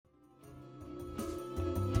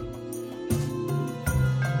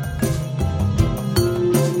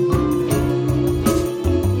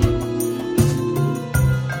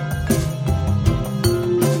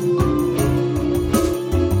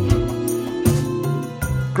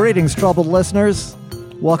Greetings, troubled listeners.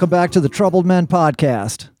 Welcome back to the Troubled Men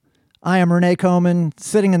Podcast. I am Renee Coman,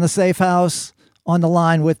 sitting in the safe house on the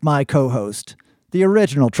line with my co-host, the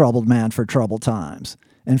original troubled man for troubled times,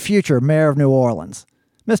 and future mayor of New Orleans,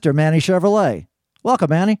 Mr. Manny Chevrolet.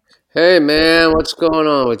 Welcome, Manny. Hey, man, what's going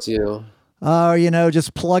on with you? Oh,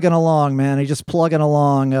 just plugging along, Manny, just plugging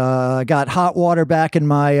along. I got hot water back in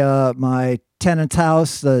my my tenant's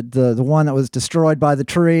house, the one that was destroyed by the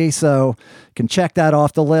tree, so can check that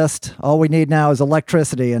off the list. All we need now is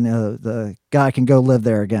electricity, and the guy can go live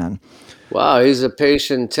there again. Wow, he's a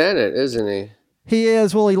patient tenant, isn't he? He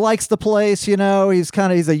is. Well, he likes the place. He's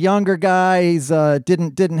a younger guy. He's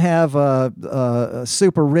didn't have a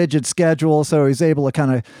super rigid schedule, so he's able to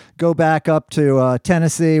kind of go back up to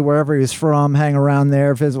Tennessee, wherever he's from, hang around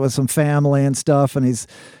there, visit with some family and stuff. And he's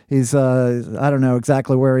I don't know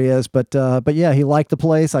exactly where he is, but yeah, he liked the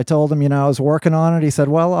place. I told him, I was working on it. He said,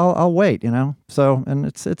 well, I'll wait, So, and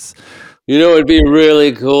it's. It'd be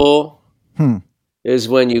really cool. Is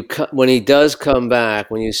when he does come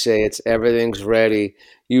back, when you say everything's ready,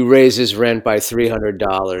 you raise his rent by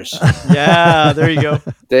 $300. Yeah, there you go.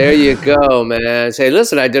 There you go, man. Say,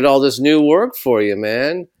 listen, I did all this new work for you,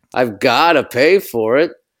 man. I've got to pay for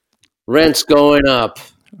it. Rent's going up.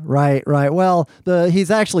 Right. Well,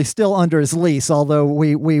 he's actually still under his lease, although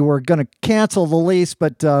we were going to cancel the lease,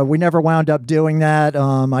 but we never wound up doing that.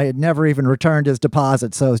 I had never even returned his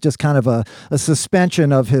deposit, so it's just kind of a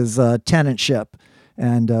suspension of his tenantship.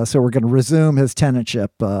 And so we're going to resume his tenantship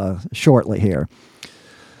shortly here.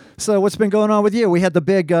 So what's been going on with you? We had the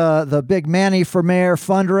big Manny for Mayor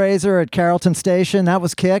fundraiser at Carrollton Station. That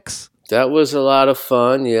was kicks. That was a lot of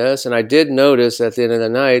fun, yes. And I did notice at the end of the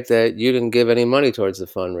night that you didn't give any money towards the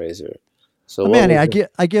fundraiser. So Manny,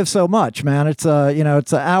 I give so much, man. It's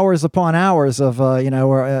it's hours upon hours of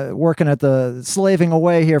we're working at the slaving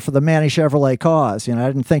away here for the Manny Chevrolet cause. I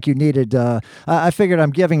didn't think you needed. I figured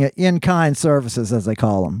I'm giving it in-kind services, as they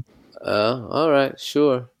call them. All right,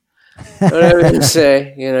 sure. Whatever you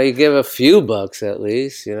say, you give a few bucks at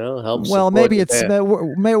least, help. Well, maybe it's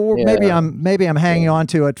maybe I'm hanging on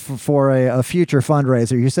to it for a future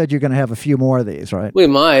fundraiser. You said you're going to have a few more of these, right? We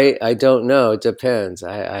might. I don't know. It depends.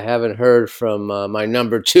 I haven't heard from my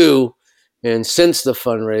number two, and since the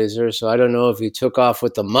fundraiser, so I don't know if he took off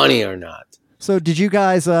with the money or not. So did you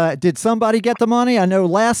guys, did somebody get the money? I know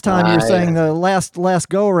last time you were saying the last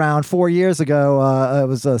go around 4 years ago, it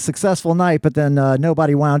was a successful night, but then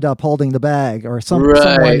nobody wound up holding the bag, or someone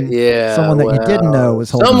that you didn't know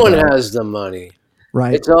was holding someone the bag. Has the money.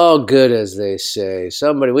 Right. It's all good, as they say.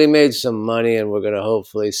 We made some money, and we're going to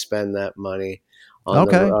hopefully spend that money on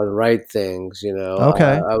the right things,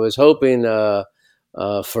 Okay. I was hoping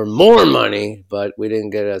for more money, but we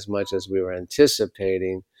didn't get as much as we were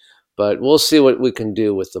anticipating. But we'll see what we can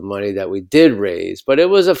do with the money that we did raise. But it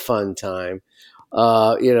was a fun time.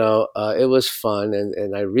 It was fun.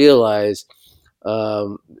 And I realized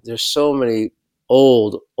there's so many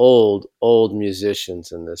old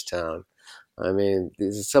musicians in this town. I mean,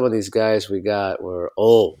 some of these guys we got were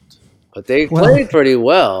old, but they played pretty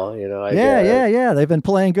well. Yeah. They've been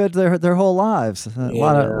playing good their whole lives. A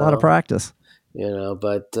lot of practice.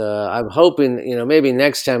 But I'm hoping, maybe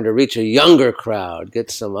next time to reach a younger crowd, get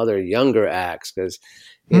some other younger acts, because,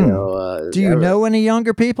 do you know any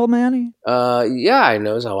younger people, Manny? Yeah, I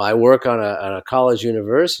know. So I work on a college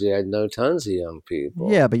university. I know tons of young people.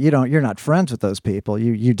 Yeah, but you're not friends with those people.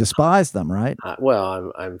 You despise them, right?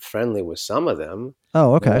 Well, I'm friendly with some of them.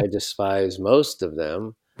 Oh, okay. I despise most of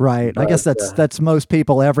them. Right. But I guess that's most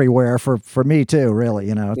people everywhere for me too,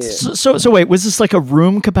 really, So wait, was this like a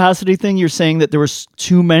room capacity thing? You're saying that there was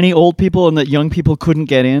too many old people and that young people couldn't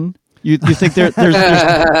get in? You think there's No,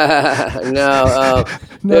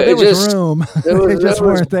 there was room. They just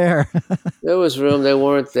weren't there. There was room. They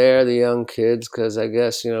weren't there, the young kids, because I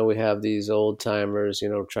guess, we have these old timers,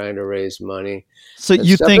 trying to raise money. So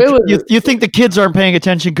you think the kids aren't paying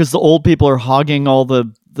attention because the old people are hogging all the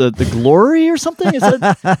glory or something? Is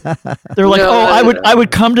that they're like, I would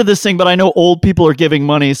come to this thing, but I know old people are giving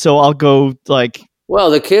money, so I'll go like. Well,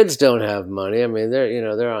 the kids don't have money. I mean,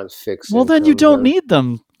 they're on fixed. Well, then you don't need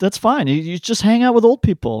them. That's fine. You just hang out with old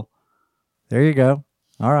people. There you go.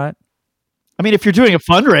 All right. I mean, if you're doing a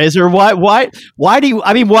fundraiser, why do you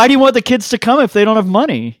want the kids to come if they don't have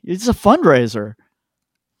money? It's a fundraiser.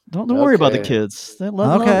 Don't worry about the kids. Let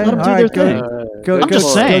them do their thing. I'm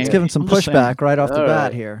just saying. Let's give them some pushback right off the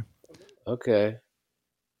bat here. Okay.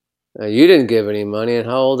 You didn't give any money, and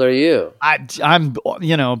how old are you? I'm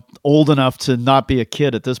old enough to not be a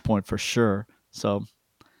kid at this point for sure. So,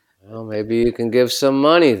 well, maybe you can give some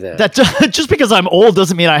money then. That just because I'm old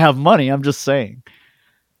doesn't mean I have money. I'm just saying.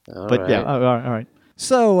 All right. Yeah, all right.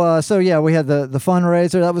 So yeah, we had the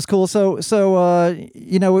fundraiser. That was cool.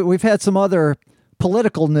 We've had some other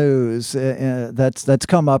political news that's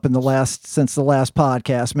come up since the last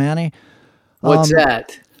podcast, Manny. What's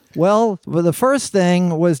that? Well, the first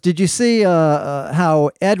thing was, did you see how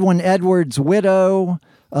Edwin Edwards' widow?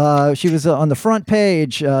 She was on the front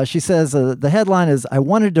page. She says the headline is "I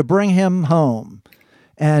wanted to bring him home,"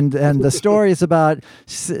 and the story is about.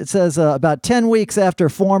 It says about 10 weeks after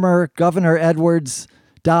former Governor Edwards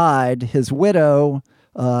died, his widow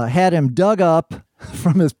had him dug up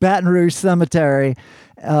from his Baton Rouge cemetery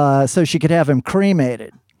so she could have him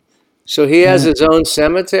cremated. So he has his own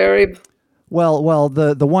cemetery? Well,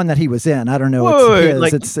 the one that he was in, I don't know. Whoa,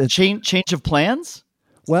 it's change of plans.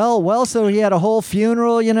 Well, so he had a whole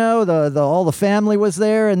funeral, all the family was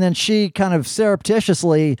there, and then she kind of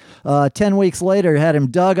surreptitiously, 10 weeks later, had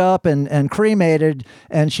him dug up and cremated,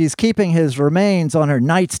 and she's keeping his remains on her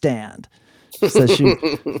nightstand. So she,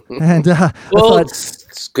 and well,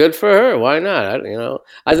 it's good for her. Why not?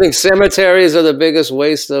 I think cemeteries are the biggest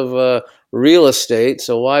waste of real estate.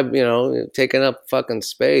 So why, taking up fucking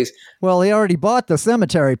space? Well, he already bought the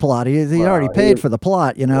cemetery plot. He already paid for the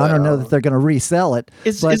plot. I don't know that they're going to resell it.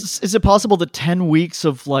 Is it possible that 10 weeks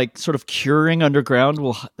of sort of curing underground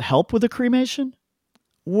will help with the cremation?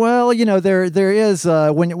 Well, there is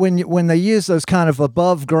when they use those kind of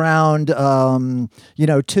above ground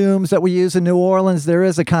tombs that we use in New Orleans, there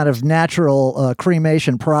is a kind of natural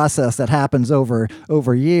cremation process that happens over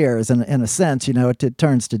years, and in a sense, it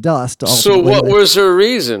turns to dust. So what was her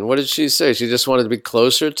reason? What did she say? She just wanted to be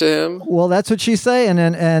closer to him? Well, that's what she's saying,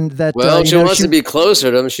 and that. Well, if she wants to be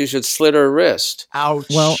closer to him, she should slit her wrist. Ouch.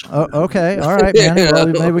 Well, okay, all right, Manny. Well,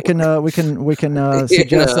 maybe we can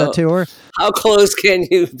suggest that to her. How close can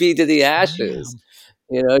you be to the ashes?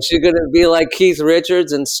 Is she going to be like Keith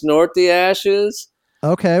Richards and snort the ashes?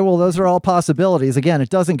 Okay, well, those are all possibilities. Again, it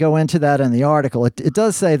doesn't go into that in the article. It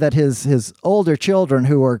does say that his older children,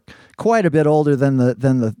 who are quite a bit older than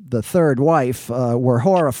the third wife, were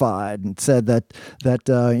horrified and said that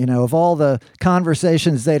of all the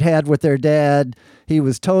conversations they'd had with their dad, he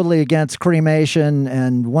was totally against cremation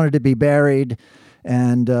and wanted to be buried,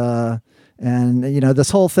 and this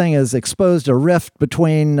whole thing has exposed a rift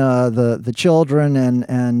between the children and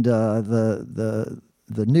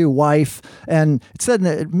the new wife. And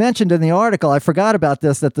it mentioned in the article, I forgot about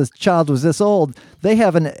this, that the child was this old. They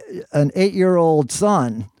have an 8-year-old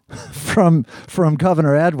son from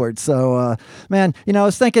Governor Edwards. So, man, I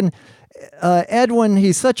was thinking, Edwin,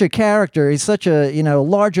 he's such a character. He's such a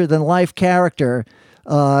larger than life character.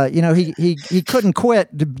 He couldn't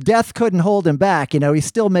quit. Death couldn't hold him back. He's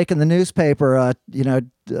still making the newspaper.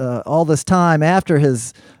 All this time after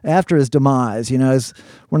his demise. He's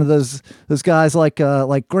one of those guys like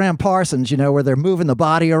Graham Parsons. Where they're moving the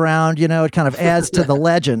body around. It kind of adds to the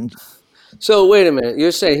legend. So wait a minute.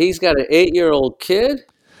 You're saying he's got an 8-year-old kid?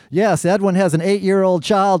 Yes, Edwin has an 8-year-old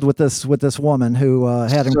child with this woman who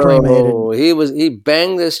had him cremated. He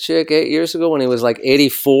banged this chick 8 years ago when he was like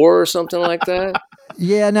 84 or something like that.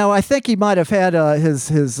 Yeah, no, I think he might have had his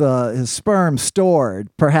sperm stored,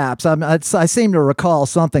 perhaps. I seem to recall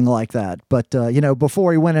something like that. But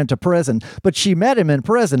before he went into prison. But she met him in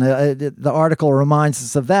prison. The article reminds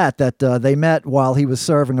us of that they met while he was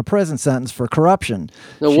serving a prison sentence for corruption.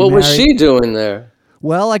 Now, what was she doing there?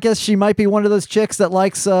 Well, I guess she might be one of those chicks that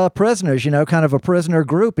likes prisoners, kind of a prisoner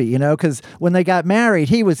groupie, because when they got married,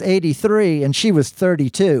 he was 83 and she was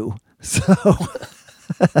 32. So.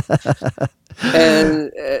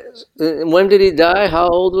 And when did he die? How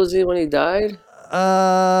old was he when he died?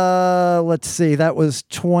 Let's see. That was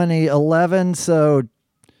 2011. So,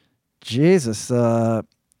 Jesus,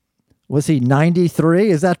 was he 93?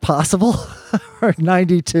 Is that possible? Or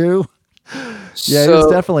 92? Yeah, he was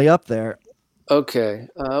definitely up there. Okay.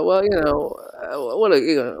 Well,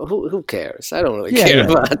 who cares? I don't really care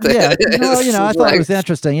about that. Yeah. No, I thought it was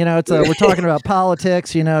interesting. We're talking about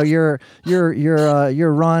politics. Your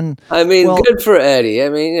run. I mean, good for Eddie. I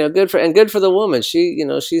mean, good for the woman. She,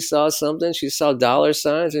 she saw something. She saw dollar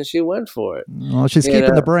signs, and she went for it. Well, she's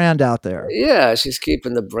keeping the brand out there. Yeah, she's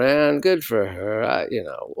keeping the brand. Good for her.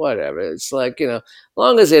 Whatever. It's like as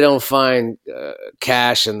long as they don't find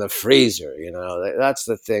cash in the freezer, that's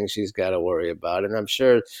the thing she's got to worry about. And I'm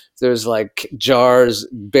sure there's like jars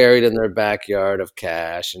buried in their backyard of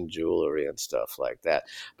cash and jewelry and stuff like that.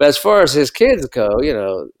 But as far as his kids go,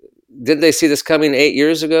 didn't they see this coming 8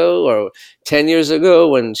 years ago or 10 years ago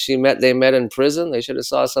when they met in prison? They should have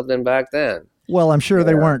saw something back then. Well, I'm sure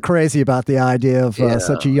they weren't crazy about the idea of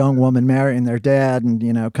such a young woman marrying their dad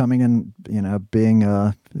and, coming and,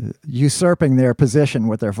 being usurping their position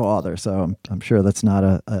with their father. So I'm sure that's not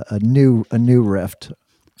a new rift.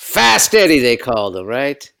 Fast Eddie, they called him,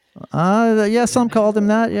 right? Yeah, some called him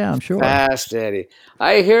that. Yeah, I'm sure. Fast Eddie.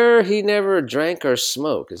 I hear he never drank or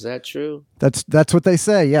smoked. Is that true? That's what they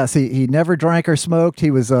say. Yes, he never drank or smoked.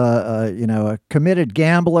 He was a committed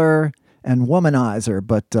gambler and womanizer,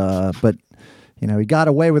 but he got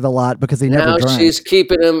away with a lot because he never drank. Now she's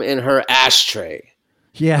keeping him in her ashtray.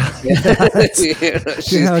 Yeah.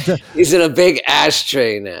 He's in a big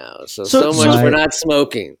ashtray now. So much for not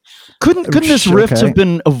smoking. Couldn't this rift have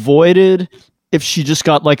been avoided if she just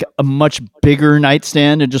got like a much bigger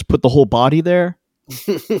nightstand and just put the whole body there?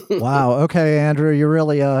 Wow. Okay, Andrew, you're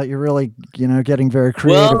really getting very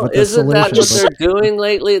creative with this solution. Well, isn't that what they're doing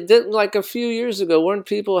lately? Didn't like a few years ago, weren't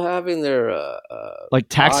people having their like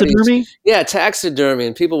taxidermy? Bodies? Yeah, taxidermy,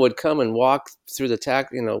 and people would come and walk through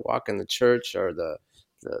walk in the church or the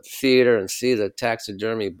theater and see the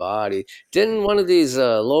taxidermy body. Didn't one of these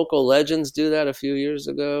local legends do that a few years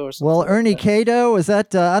ago or something? Well, Ernie Cato, is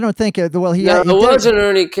that I don't think it wasn't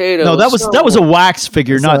Ernie Cato. No, that was a wax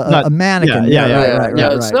figure, not a mannequin.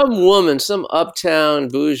 Right. Some woman, some uptown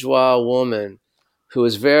bourgeois woman who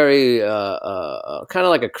was very kind of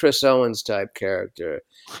like a Chris Owens type character.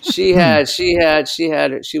 She was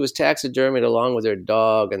taxidermied along with her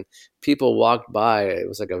dog, and people walked by. It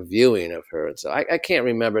was like a viewing of her. And so I can't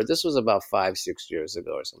remember. This was about 5-6 years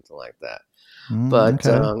ago or something like that. But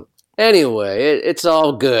anyway, it's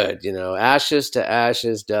all good. Ashes to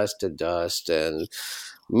ashes, dust to dust, and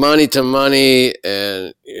money to money,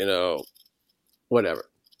 and whatever.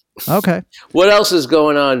 Okay. What else is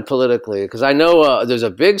going on politically? Because I know there's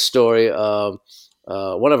a big story.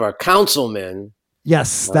 One of our councilmen.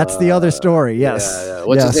 Yes, that's the other story. Yes. Yeah.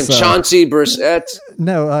 What's his name? Chauncey Brissett?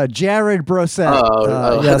 No, Jared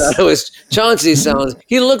Brissett. Yes. That was Chauncey.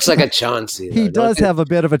 He looks like a Chauncey. He does have a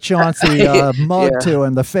bit of a Chauncey mug to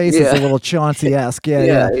him. The face is a little Chauncey-esque.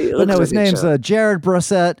 Yeah. But no, his name's Jared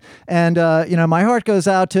Brissett, and my heart goes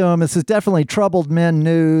out to him. This is definitely troubled men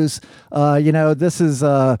news. This is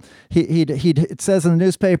it says in the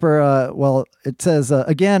newspaper. It says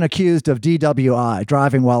again accused of DWI,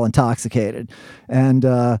 driving while intoxicated. And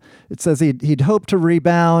it says he'd hoped to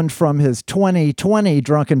rebound from his 2020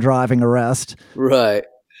 drunken driving arrest, right?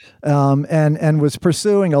 And was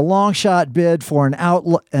pursuing a long shot bid for an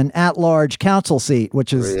at-large council seat,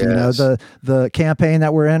 which is the campaign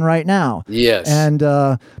that we're in right now. Yes, and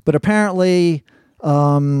but apparently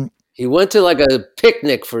he went to like a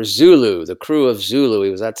picnic for Zulu, the crew of Zulu.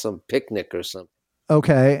 He was at some picnic or something.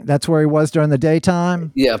 Okay, that's where he was during the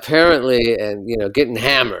daytime. Yeah, apparently, and getting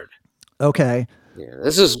hammered. Okay. Yeah,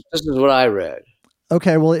 this is what I read.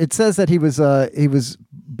 Okay, well, it says that he was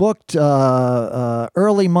booked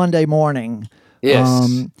early Monday morning.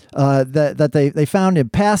 Yes. That they found him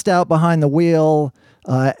passed out behind the wheel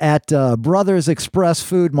at Brothers Express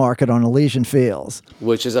Food Market on Elysian Fields,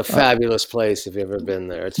 which is a fabulous place if you've ever been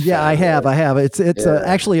there. It's I have. It's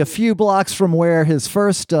actually a few blocks from where his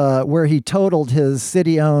first where he totaled his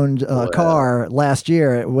city-owned car last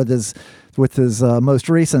year with his most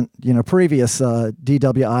recent, previous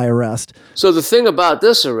DWI arrest. So the thing about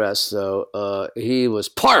this arrest, though, he was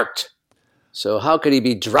parked. So how could he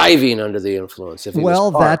be driving under the influence if he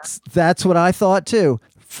was parked? That's what I thought too.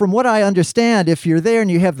 From what I understand, if you're there and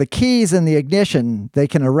you have the keys in the ignition, they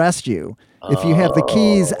can arrest you. If you have the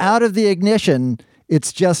keys out of the ignition,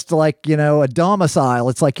 it's just like, a domicile.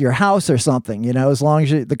 It's like your house or something, as long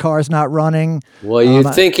as the car's not running. Well,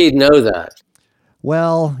 you'd think he'd know that.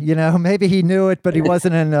 Well, maybe he knew it, but he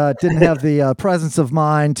wasn't didn't have the presence of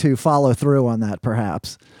mind to follow through on that,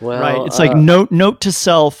 perhaps. Well, right. It's like note to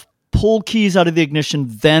self, pull keys out of the ignition,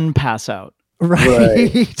 then pass out.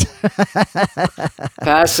 Right.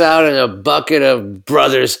 Pass out in a bucket of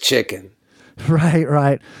Brothers chicken.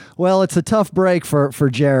 Right. Well, it's a tough break for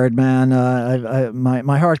Jared, man.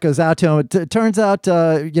 My heart goes out to him. It turns out,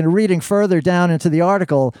 reading further down into the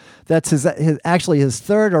article, that's his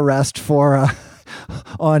third arrest for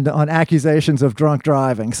on accusations of drunk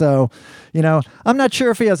driving. So, I'm not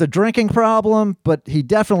sure if he has a drinking problem, but he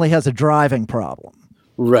definitely has a driving problem.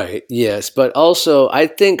 Right. Yes. But also, I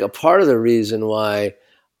think a part of the reason why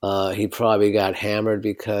he probably got hammered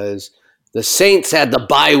because the Saints had the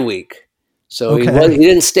bye week. So he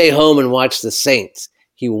didn't stay home and watch the Saints.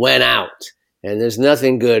 He went out. And there's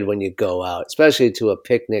nothing good when you go out, especially to a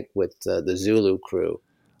picnic with the Zulu crew.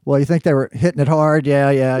 Well, you think they were hitting it hard?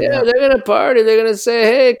 Yeah. They're going to party. They're going to say,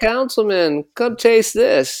 hey, councilman, come taste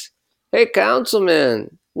this. Hey,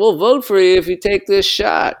 councilman, we'll vote for you if you take this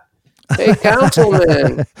shot. Hey,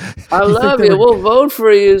 councilman, I love you. We'll vote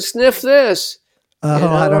for you. Sniff this. Oh,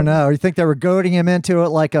 I don't know. You think they were goading him into it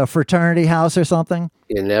like a fraternity house or something?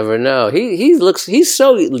 You never know. He's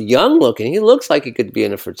so young looking. He looks like he could be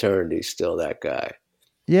in a fraternity still, that guy.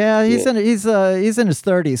 Yeah, he's in his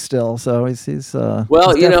 30s still, so he's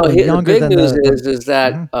well, he's the big news is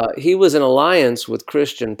that he was in alliance with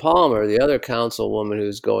Christian Palmer, the other councilwoman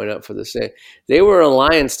who's going up for the same. They were in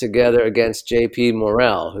alliance together against J.P.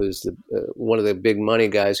 Morrell, who's one of the big money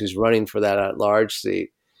guys who's running for that at-large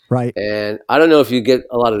seat. Right. And I don't know if you get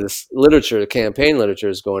a lot of this literature, the campaign literature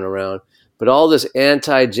is going around, but all this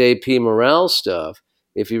anti-J.P. Morrell stuff.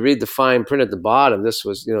 If you read the fine print at the bottom, this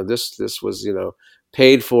was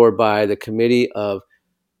paid for by the committee of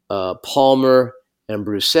Palmer and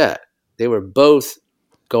Brissette. They were both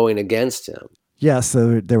going against him. Yes,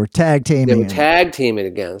 so they were tag teaming. They were tag teaming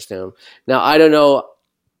against him. Now, I don't know,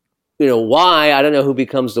 why. I don't know who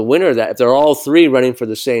becomes the winner of that. If they're all three running for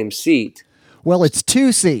the same seat. Well, it's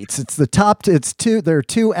two seats. It's the top. It's two. There are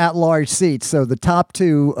two at-large seats. So the top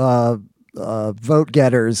two vote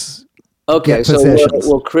getters. Okay, so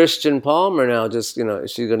will Christian Palmer now just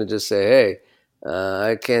is she going to just say, hey?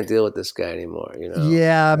 I can't deal with this guy anymore,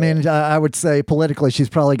 Yeah, I mean, I would say politically, she's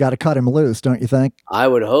probably got to cut him loose, don't you think? I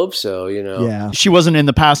would hope so, Yeah. She wasn't in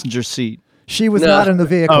the passenger seat. She was not in the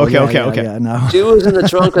vehicle. Oh, okay. Yeah, no. She was in the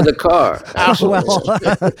trunk of the car.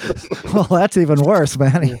 Well, that's even worse,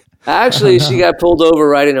 Manny. Actually, she got pulled over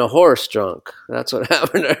riding a horse drunk. That's what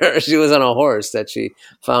happened to her. She was on a horse that she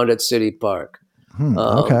found at City Park.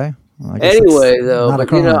 Okay. Well, anyway, though,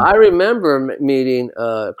 but I remember meeting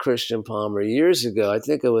Christian Palmer years ago. I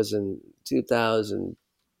think it was in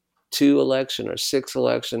 2002 election or 6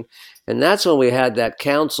 election, and that's when we had that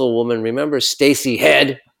councilwoman. Remember Stacey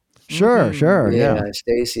Head? Sure, yeah.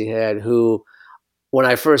 Stacey Head, who, when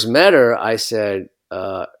I first met her, I said,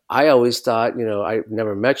 I always thought, I've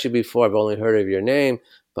never met you before. I've only heard of your name,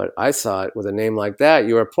 but I thought with a name like that,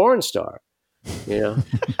 you're a porn star.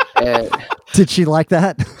 And did she like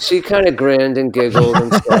that? She kind of grinned and giggled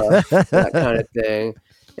and stuff, that kind of thing.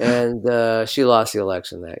 And she lost the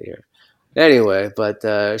election that year. Anyway,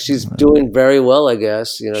 but she's doing very well, I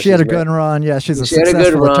guess. She had a good run. Yeah, she had a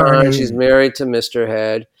good run. Attorney. She's married to Mr.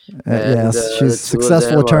 Head. Yes, she's a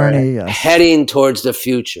successful attorney. Yes. Heading towards the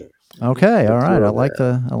future. Okay, all right. I like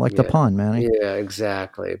the pun, Manny. Yeah,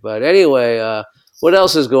 exactly. But anyway, what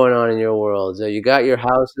else is going on in your world? You got your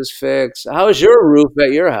houses fixed. How's your roof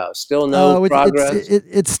at your house? Still no progress?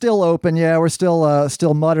 It's still open. Yeah, we're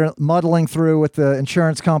still muddling through with the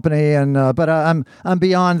insurance company, and but I'm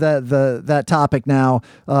beyond that topic now.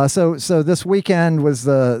 So this weekend was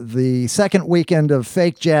the second weekend of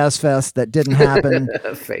Fake Jazz Fest that didn't happen,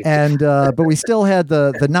 and but we still had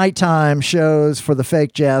the nighttime shows for the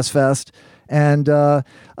Fake Jazz Fest. And there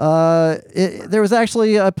was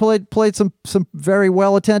actually I played some very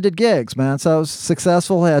well attended gigs, man. So I was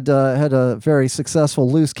successful. Had a very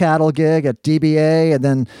successful Loose Cattle gig at DBA, and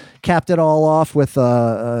then capped it all off with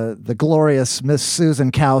the glorious Miss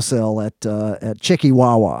Susan Cowsill at Chicky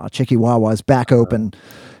Wawa. Chicky Wawa is back open,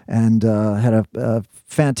 and had a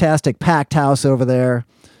fantastic packed house over there.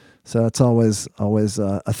 So it's always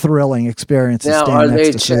a thrilling experience. Now, to are stand they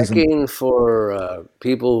next to checking Susan. For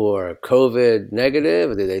people who are COVID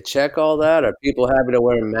negative? Do they check all that? Are people having to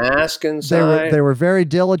wear masks inside? They were very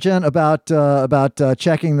diligent about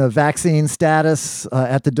checking the vaccine status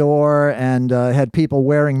at the door, and had people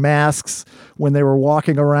wearing masks when they were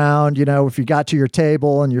walking around. If you got to your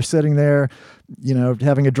table and you're sitting there,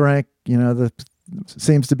 having a drink,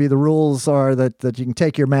 seems to be the rules are that you can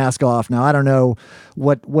take your mask off. Now, I don't know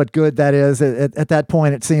what good that is. At that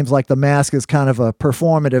point, it seems like the mask is kind of a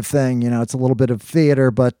performative thing. It's a little bit of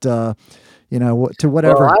theater, but to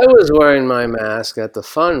whatever. Well, I was wearing my mask at the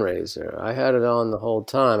fundraiser. I had it on the whole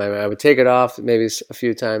time. I would take it off maybe a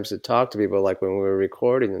few times to talk to people, like when we were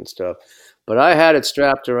recording and stuff. But I had it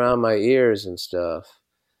strapped around my ears and stuff.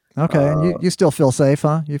 Okay, and you still feel safe,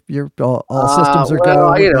 huh? You're all systems are go.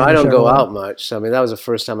 I don't go out much. So, I mean, that was the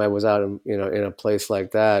first time I was out in a place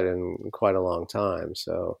like that in quite a long time.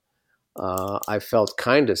 So I felt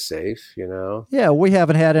kind of safe, Yeah, we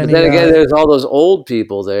haven't had any. But then again, there's all those old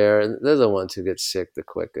people there, and they're the ones who get sick the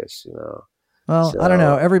quickest, Well, I don't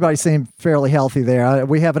know. Everybody seemed fairly healthy there.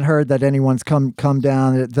 We haven't heard that anyone's come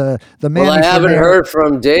down. The man. Well, I haven't heard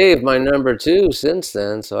from Dave, my number 2, since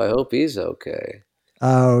then. So I hope he's okay.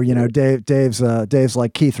 Oh, Dave's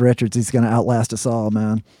like Keith Richards. He's going to outlast us all,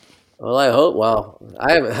 man. Well, I hope. Well,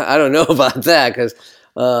 I don't know about that, because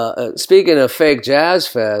speaking of Fake Jazz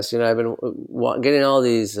Fest, I've been getting all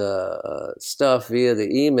these stuff via the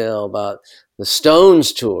email about the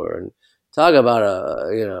Stones tour, and talk about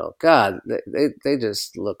God, they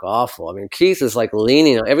just look awful. I mean, Keith is like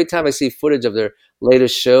leaning on, every time I see footage of their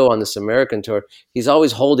latest show on this American tour, he's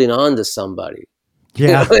always holding on to somebody.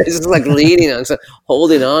 Yeah. It's just like leaning on,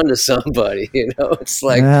 holding on to somebody, it's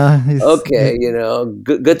like, okay,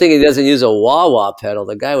 good thing he doesn't use a wah-wah pedal.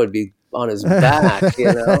 The guy would be on his back,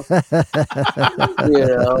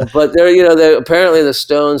 but they're apparently the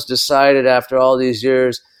Stones decided after all these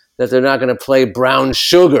years that they're not going to play Brown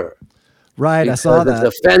Sugar. Right. I saw that.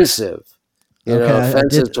 It's offensive,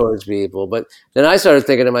 offensive towards people. But then I started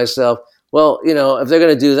thinking to myself, well, if they're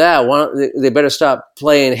going to do that, they better stop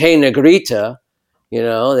playing Hey Negrita.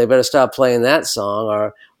 They better stop playing that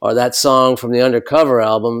song or that song from the Undercover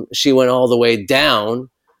album, She Went All the Way Down.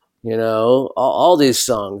 All these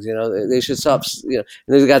songs, they should stop. And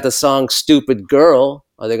they've got the song Stupid Girl.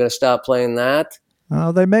 Are they going to stop playing that?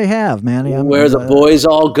 Oh, they may have, Manny. Where the Boys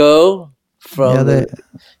All Go from the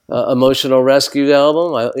Emotional Rescue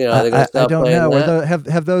album. Are they going to stop playing that?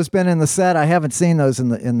 Have those been in the set? I haven't seen those in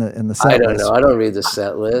the set. I don't know. I don't read the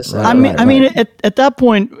set list. I mean, at that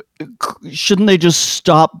point, shouldn't they just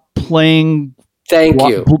stop playing?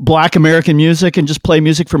 Black American music and just play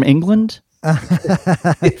music from England?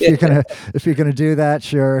 if you're gonna do that,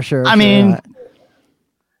 sure. I mean,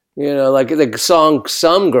 like the song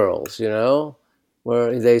 "Some Girls,"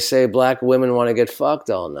 where they say black women want to get fucked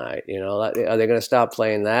all night. Are they going to stop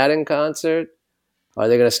playing that in concert? Are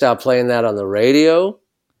they going to stop playing that on the radio?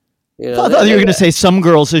 I thought you were going to say some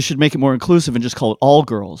girls. They should make it more inclusive and just call it all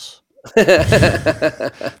girls.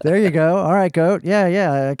 There you go. All right, Goat.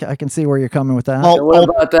 Yeah. I can see where you're coming with that. What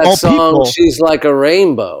about that song? People. She's Like a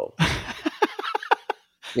Rainbow.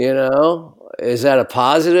 Is that a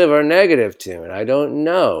positive or negative tune? I don't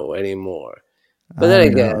know anymore. But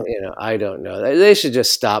then again, I don't know. They should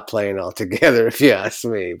just stop playing altogether, if you ask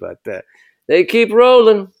me. But they keep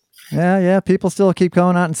rolling. Yeah. People still keep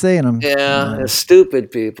going out and seeing them. Yeah, they're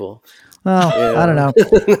stupid people. Well, I don't know.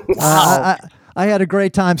 I had a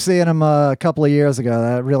great time seeing them a couple of years ago.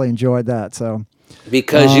 I really enjoyed that. So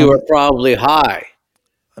because you were probably high.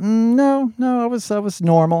 No, I was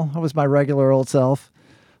normal. I was my regular old self.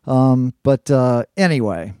 But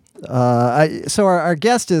anyway, so our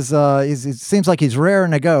guest is it seems like he's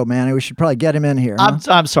raring to go, man. We should probably get him in here. Huh?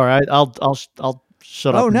 I'm sorry. I'll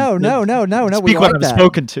shut up. Oh no. Speak we when like I'm that.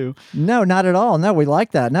 spoken to. No, not at all. No, we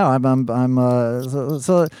like that. No,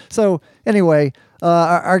 so anyway,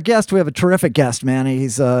 our guest, we have a terrific guest, man.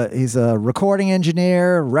 He's a recording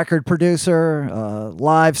engineer, record producer,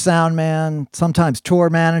 live sound man, sometimes tour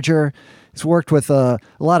manager. He's worked with a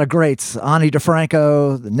lot of greats: Ani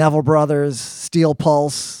DeFranco, the Neville Brothers, Steel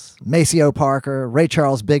Pulse, Maceo Parker, Ray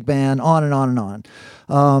Charles Big Band, on and on and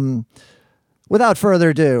on. Without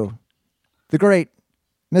further ado, the great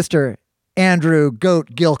Mr. Andrew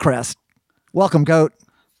Goat Gilchrist. Welcome, Goat.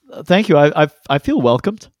 Thank you. I feel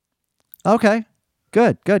welcomed. Okay.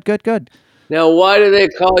 Good. Now, why do they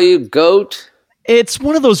call you Goat? It's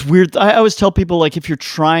one of those weird. I always tell people, like, if you're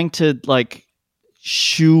trying to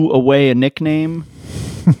shoo away a nickname,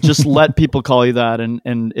 just let people call you that,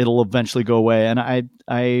 and it'll eventually go away. And I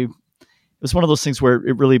it was one of those things where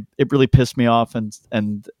it really pissed me off,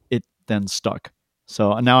 and it then stuck.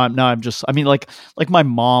 So now I'm just, I mean, like my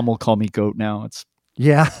mom will call me Goat now. It's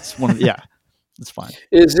one of it's fine.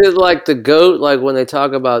 Is it like the GOAT, like when they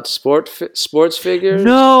talk about sports figures?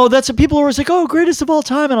 No, that's what people are always like, oh, greatest of all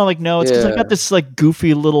time. And I'm like, no, it's because I got this like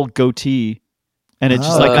goofy little goatee. And it's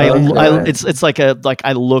just it's like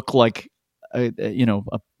I look like a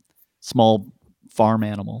small farm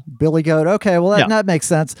animal. Billy Goat. Okay, well that makes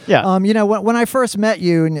sense. Yeah. When I first met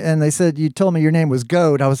you and they said, you told me your name was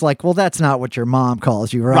Goat, I was like, well, that's not what your mom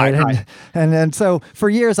calls you, right? Right. And so for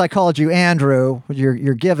years I called you Andrew,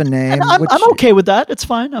 your given name. I'm okay with that. It's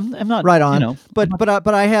fine. I'm not right on.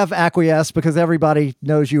 But I have acquiesced because everybody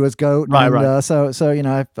knows you as Goat. Right. So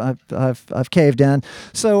I've caved in.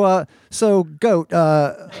 So Goat,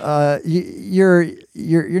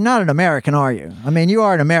 you're not an American, are you? I mean, you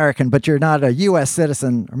are an American, but you're not a U.S.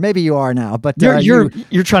 citizen, or maybe you are now. But you're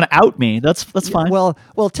trying to out me. That's fine. Well,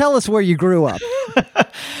 tell us where you grew up.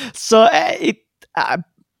 So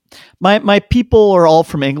my people are all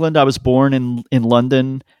from England. I was born in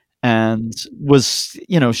London and was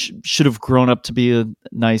should have grown up to be a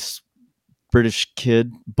nice British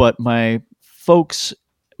kid, but my folks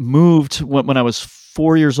moved when I was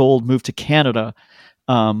 4 years old, moved to Canada.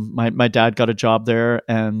 My dad got a job there,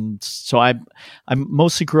 and so I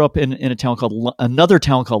mostly grew up in another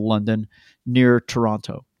town called London, near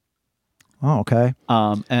Toronto. Oh, okay.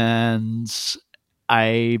 And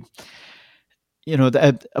I,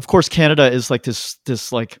 of course, Canada is like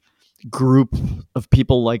this like group of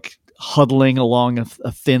people like huddling along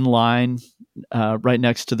a thin line right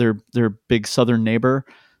next to their big southern neighbor.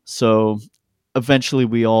 So eventually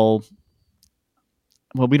we don't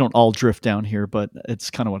all drift down here, but it's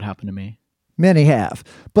kind of what happened to me. Many have,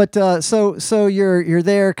 but so you're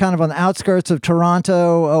there, kind of on the outskirts of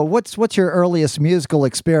Toronto. What's your earliest musical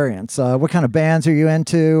experience? What kind of bands are you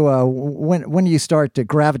into? When do you start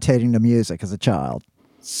gravitating to music as a child?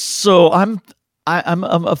 So I'm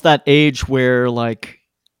of that age where, like,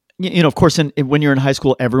 of course, when you're in high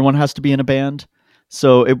school, everyone has to be in a band.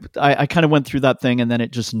 So I kind of went through that thing, and then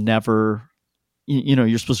it just never,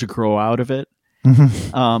 you're supposed to grow out of it.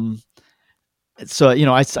 Mm-hmm. So,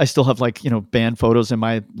 I still have, like, band photos in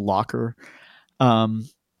my locker.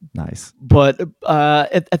 Nice. But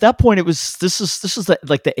at that point, this is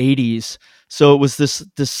like the 80s. So it was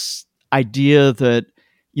this idea that,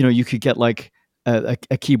 you could get like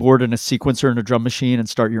a keyboard and a sequencer and a drum machine and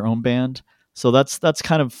start your own band. So that's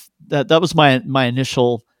kind of that was my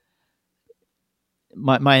initial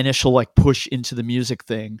like push into the music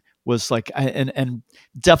thing. Was like, and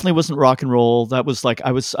definitely wasn't rock and roll. That was like,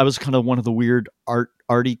 I was kind of one of the weird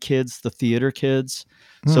arty kids, the theater kids.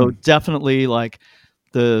 So definitely, like,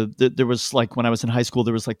 there was, like, when I was in high school,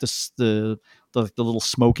 there was like the little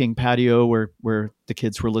smoking patio where the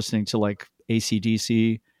kids were listening to, like,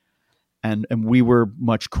 AC/DC, and we were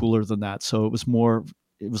much cooler than that. So it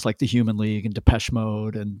was like the Human League and Depeche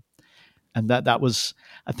Mode, and that was,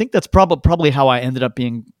 I think that's probably how I ended up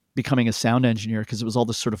becoming a sound engineer, because it was all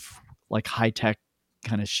this sort of, like, high-tech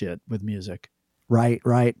kind of shit with music. Right.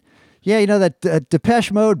 Yeah, that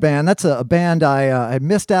Depeche Mode band, that's a band I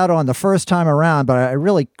missed out on the first time around, but I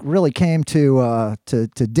really came to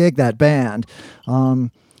dig that band.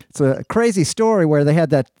 It's a crazy story where they had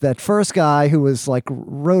that first guy who was, like,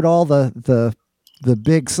 wrote all the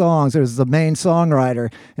big songs. It was the main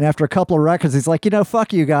songwriter. And after a couple of records, he's like,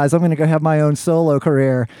 fuck you guys. I'm going to go have my own solo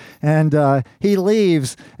career. And he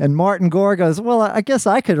leaves. And Martin Gore goes, well, I guess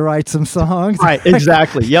I could write some songs. Right.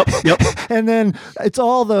 Exactly. Yep. And then it's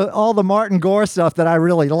all the Martin Gore stuff that I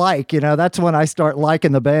really like. That's when I start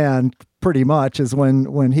liking the band pretty much, is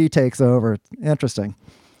when he takes over. Interesting.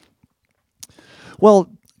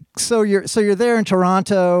 Well, so you're there in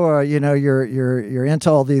Toronto, you're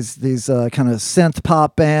into all these kind of synth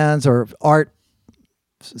pop bands or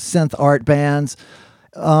synth art bands.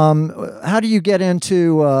 How do you get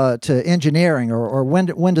into to engineering, or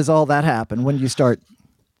when does all that happen? When do you start?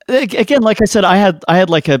 Again, like I said, I had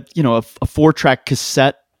like a 4-track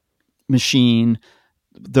cassette machine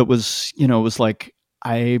that was, was like,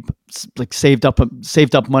 I like saved up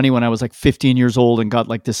money when I was like 15 years old and got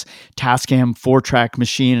like this Tascam 4-track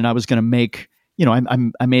machine, and I was going to make,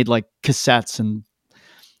 I made like cassettes and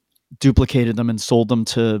duplicated them and sold them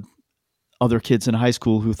to other kids in high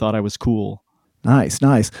school who thought I was cool. Nice.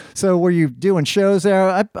 So were you doing shows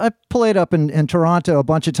there? I played up in Toronto a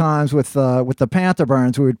bunch of times with the Panther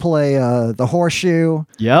Burns. We would play the Horseshoe.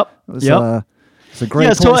 Yep. It's a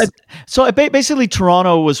great place. So basically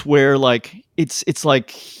Toronto was where, like, it's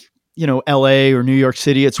like, LA or New York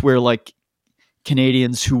City. It's where, like,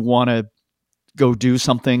 Canadians who want to go do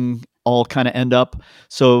something all kind of end up.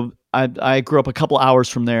 So I grew up a couple hours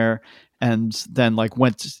from there, and then, like,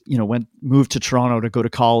 moved to Toronto to go to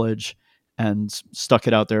college, and stuck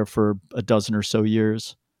it out there for a dozen or so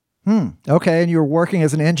years. Okay. And you were working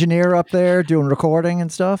as an engineer up there, doing recording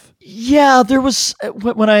and stuff? Yeah, there was,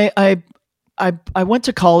 when I went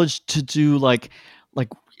to college to do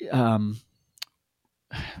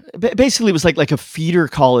basically it was like a feeder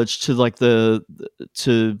college to, like, the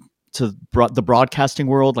broadcasting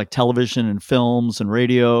world, like television and films and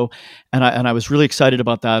radio. And I was really excited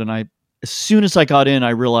about that. And as soon as I got in, I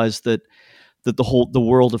realized that the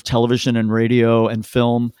world of television and radio and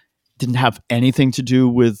film didn't have anything to do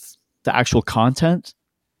with the actual content.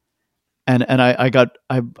 And I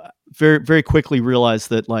very, very quickly realized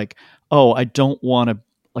that, like, I don't want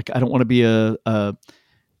to be a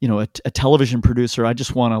television producer. I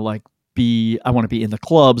just want to, like, I want to be in the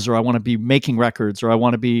clubs, or I want to be making records, or I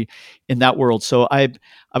want to be in that world. So I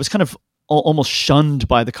was kind of almost shunned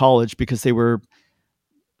by the college, because it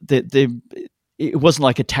wasn't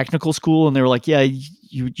like a technical school, and they were like, yeah,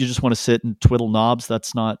 you just want to sit and twiddle knobs.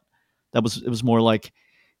 It was more like,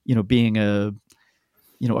 being a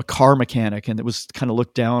car mechanic, and it was kind of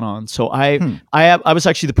looked down on. So I was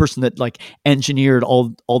actually the person that, like, engineered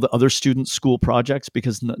all the other students' school projects,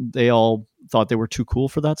 because they all thought they were too cool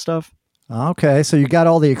for that stuff. Okay, so you got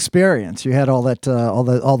all the experience. You had all that,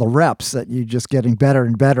 all the reps that you just getting better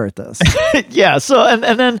and better at this. Yeah. So and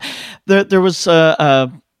then there was I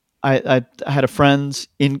had a friend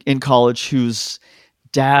in college whose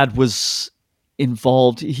dad was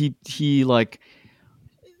involved. He like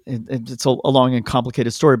it's a long and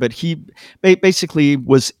complicated story, but he basically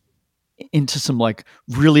was into some like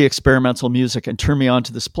really experimental music and turned me on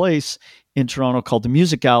to this place in Toronto called the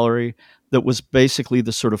Music Gallery that was basically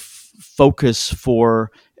the sort of focus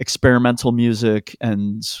for experimental music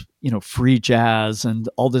and, you know, free jazz and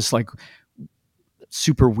all this like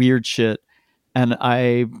super weird shit. And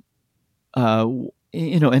I,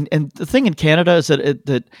 you know, and the thing in Canada is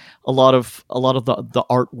that a lot of the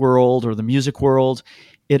art world or the music world,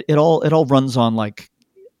 it all runs on like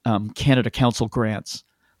Canada Council grants.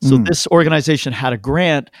 So this organization had a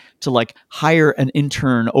grant to like hire an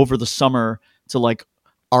intern over the summer to like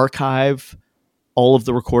archive all of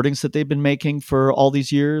the recordings that they've been making for all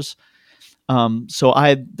these years. So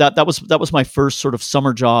that was my first sort of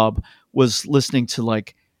summer job, was listening to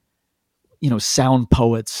like, you know, sound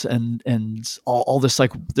poets and all this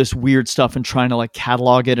like this weird stuff and trying to like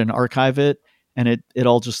catalog it and archive it. And it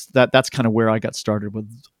all just that's kind of where I got started with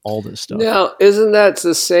all this stuff. Now, isn't that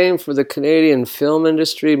the same for the Canadian film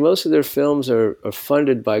industry? Most of their films are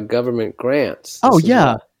funded by government grants. Oh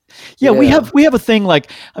yeah. Yeah, we have a thing like,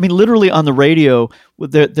 I mean, literally on the radio,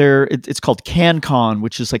 it's called CanCon,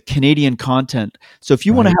 which is like Canadian content. So if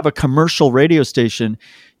you want to have a commercial radio station,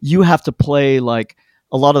 you have to play like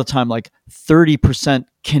a lot of the time like 30%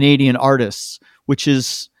 Canadian artists, which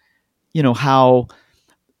is, you know, how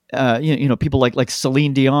you know people like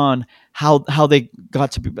Celine Dion, how they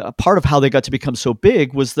got to be a part of how they got to become so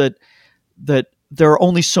big was that there are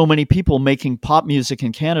only so many people making pop music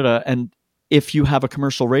in Canada, and if you have a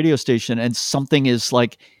commercial radio station and something is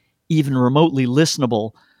like even remotely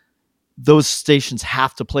listenable, those stations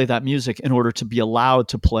have to play that music in order to be allowed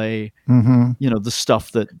to play, you know, the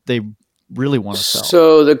stuff that they really want to sell.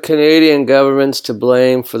 So the Canadian government's to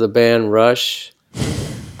blame for the band Rush?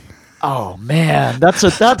 Oh man,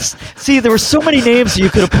 see, there were so many names you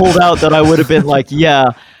could have pulled out that I would have been like, yeah,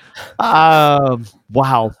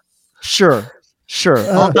 wow, sure.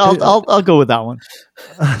 I'll go with that one.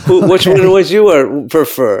 Which one would you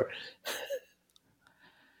prefer?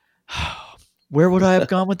 Where would I have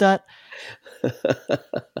gone with that?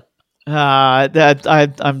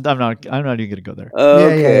 That I'm not even gonna go there.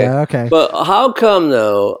 Okay. Yeah, okay. But how come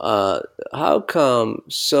though? How come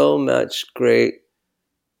so much great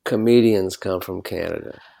comedians come from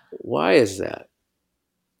Canada? Why is that?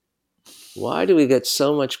 Why do we get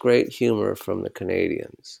so much great humor from the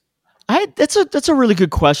Canadians? That's a really good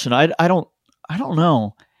question. I don't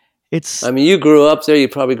know. I mean, you grew up there. You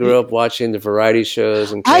probably grew up watching the variety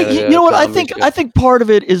shows in Canada. You know what? I think part of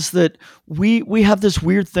it is that we have this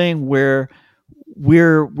weird thing where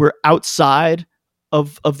we're outside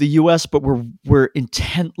of the U.S., but we're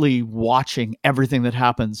intently watching everything that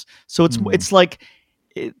happens. So it's like,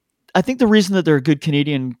 I think the reason that they're good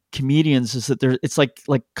Canadian comedians is that it's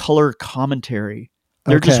like color commentary.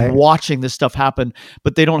 They're just watching this stuff happen,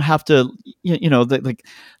 but they don't have to, you know,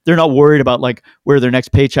 they're not worried about like where their next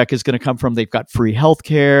paycheck is going to come from. They've got free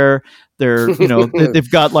healthcare. They're, you know, they've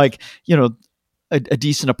got like, you know, a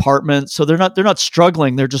decent apartment. So they're not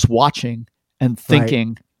struggling. They're just watching and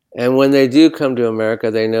thinking. Right. And when they do come to America,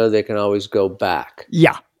 they know they can always go back.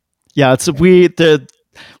 Yeah. We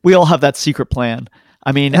all have that secret plan.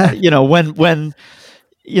 I mean, you know, when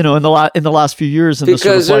you know, in the last few years,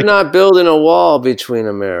 because they're not building a wall between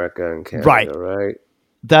America and Canada, right?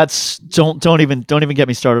 That's don't even get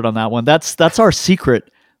me started on that one. That's our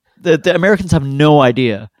secret. The Americans have no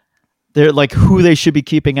idea. They're like who they should be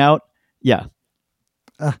keeping out. Yeah.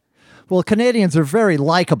 Well, Canadians are very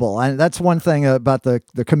likable, and that's one thing about the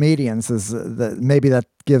comedians is that maybe that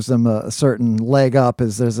gives them a certain leg up.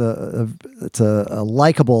 Is there's it's a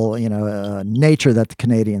likable, you know, nature that the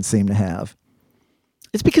Canadians seem to have.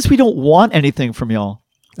 It's because we don't want anything from y'all.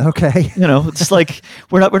 Okay. You know, it's like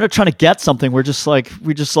we're not trying to get something. We're just like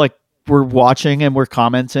we're watching and we're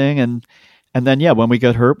commenting and then when we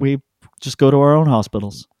get hurt, we just go to our own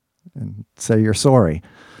hospitals and say you're sorry.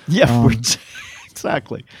 Yeah,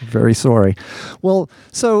 exactly. Very sorry. Well,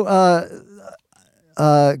 so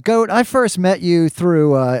Goat, I first met you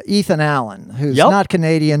through Ethan Allen, who's not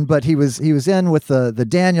Canadian, but he was in with the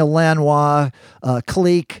Daniel Lanois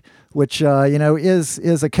clique, which you know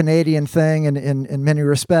is a Canadian thing in many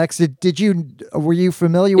respects. Were you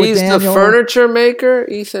familiar with Daniel? He's the furniture maker,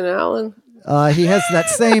 Ethan Allen. He has that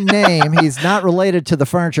same name. He's not related to the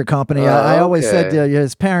furniture company. I always said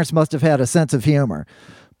his parents must have had a sense of humor.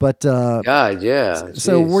 But God, yeah.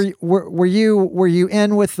 So were you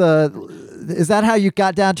in with is that how you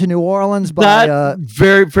got down to New Orleans? That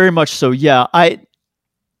very very much so. Yeah, I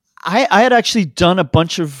had actually done a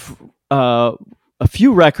bunch of a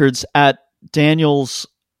few records at Daniel's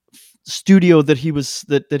studio that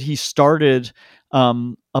he started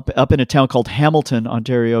up in a town called Hamilton,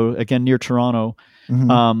 Ontario, again near Toronto.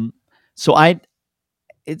 Mm-hmm. So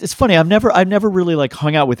it's funny. I've never really like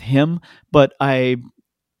hung out with him, but I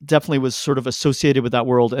definitely was sort of associated with that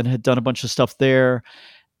world and had done a bunch of stuff there.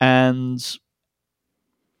 And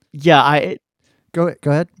yeah, go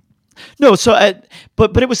ahead. No,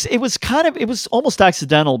 but it was almost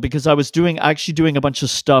accidental because I was actually doing a bunch of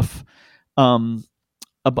stuff, a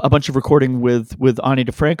bunch of recording with Ani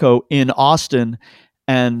DeFranco in Austin,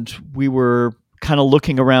 and we were kind of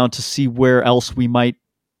looking around to see where else we might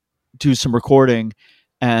do some recording,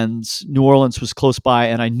 and New Orleans was close by,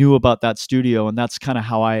 and I knew about that studio, and that's kind of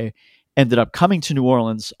how I ended up coming to New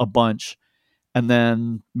Orleans a bunch, and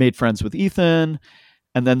then made friends with Ethan.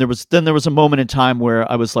 And then there was a moment in time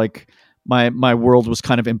where I was like, my world was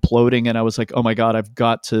kind of imploding, and I was like, oh my God, I've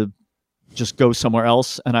got to just go somewhere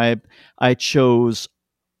else. And I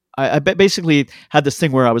basically had this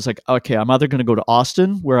thing where I was like, okay, I'm either going to go to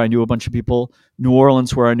Austin, where I knew a bunch of people, New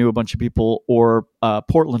Orleans, where I knew a bunch of people, or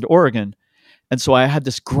Portland, Oregon. And so I had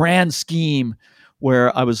this grand scheme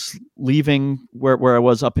where I was leaving where I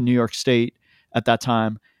was up in New York State at that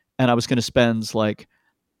time, and I was going to spend like,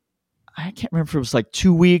 I can't remember if it was like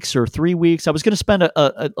 2 weeks or 3 weeks. I was going to spend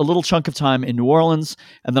a little chunk of time in New Orleans,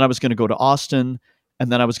 and then I was going to go to Austin,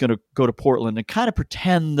 and then I was going to go to Portland and kind of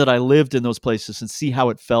pretend that I lived in those places and see how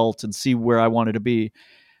it felt and see where I wanted to be.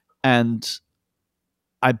 And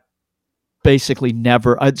I basically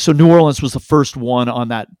so New Orleans was the first one on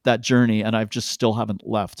that journey, and I've just still haven't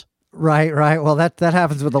left. Right. Well, that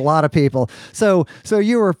happens with a lot of people. So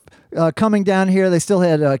you were coming down here. They still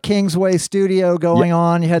had a Kingsway studio going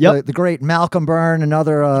on. You had the great Malcolm Byrne,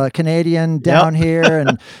 another Canadian down here,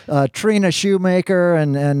 and Trina Shoemaker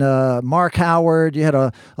and Mark Howard. You had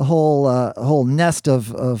a whole nest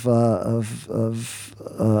of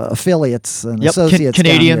affiliates and associates,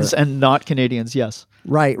 Canadians and not Canadians. Yes.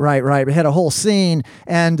 Right. We had a whole scene,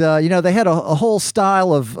 and they had a whole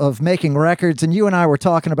style of making records. And you and I were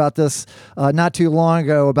talking about this not too long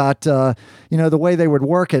ago about the way they would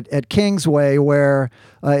work at Kingsway, where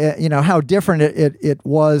how different it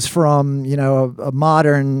was from a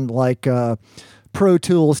modern like Pro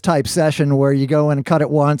Tools type session where you go in and cut it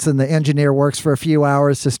once, and the engineer works for a few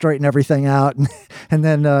hours to straighten everything out, and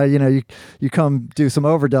then you come do some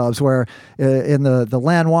overdubs. Where in the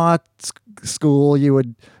Lanois school, you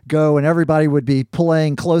would go and everybody would be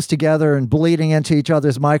playing close together and bleeding into each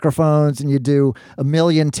other's microphones, and you do a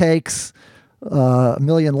million takes, a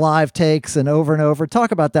million live takes, and over.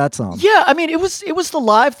 Talk about that some. Yeah, I mean, it was the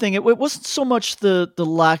live thing. It wasn't so much the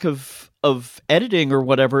lack of editing or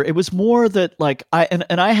whatever. It was more that like I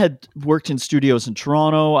had worked in studios in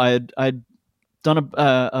Toronto. I'd done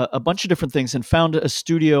a bunch of different things and found a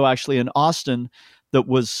studio actually in Austin that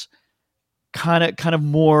was kind of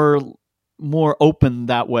more open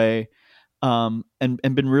that way, and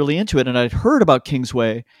been really into it. And I'd heard about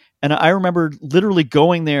Kingsway, and I remember literally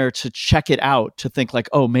going there to check it out, to think like,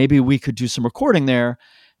 oh, maybe we could do some recording there.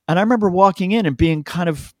 And I remember walking in and being kind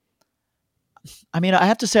of, I mean, I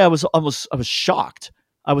have to say I was shocked.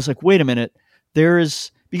 I was like, wait a minute,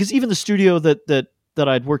 because even the studio that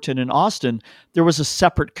I'd worked in Austin, there was a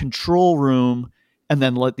separate control room and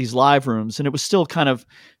then these live rooms, and it was still kind of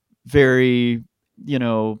very,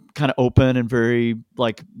 kind of open and very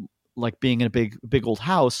like being in a big old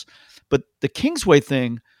house. But the Kingsway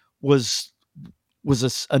thing was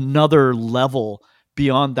another level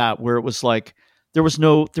beyond that, where it was like there was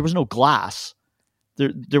no glass.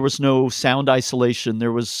 There was no sound isolation.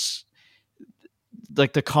 There was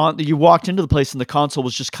like you walked into the place and the console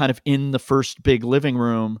was just kind of in the first big living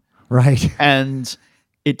room. Right. And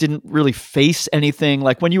it didn't really face anything.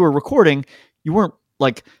 Like when you were recording, you weren't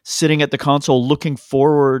like sitting at the console looking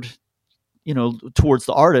forward, towards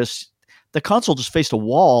the artist. The console just faced a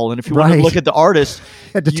wall. And if you wanted to look at the artist,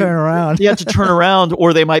 you had to turn around. You had to turn around,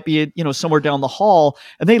 or they might be, somewhere down the hall.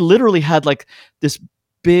 And they literally had like this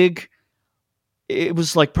big, it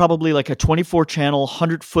was like probably like a 24 channel,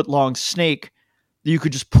 100-foot long snake that you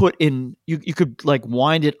could just put in, you could like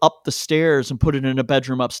wind it up the stairs and put it in a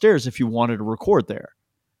bedroom upstairs if you wanted to record there.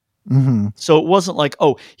 Mm-hmm. So it wasn't like,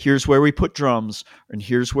 oh, here's where we put drums, and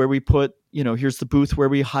here's where we put, here's the booth where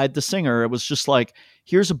we hide the singer. It was just like,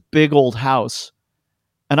 here's a big old house.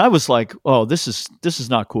 And I was like, oh, this is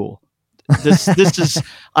not cool. This is,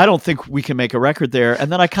 I don't think we can make a record there.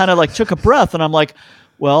 And then I kind of like took a breath, and I'm like,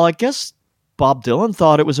 well, I guess Bob Dylan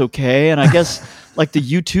thought it was okay, and I guess like the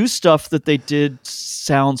U2 stuff that they did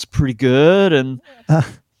sounds pretty good. And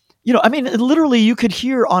I mean, literally you could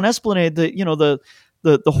hear on Esplanade the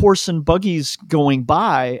horse and buggies going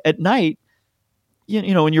by at night,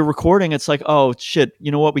 you know, when you're recording, it's like, oh shit,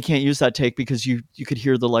 you know what? We can't use that take because you could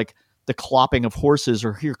hear the clopping of horses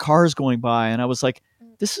or hear cars going by. And I was like,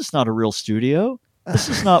 this is not a real studio. This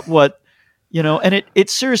is not what, you know, and it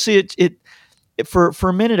seriously, it for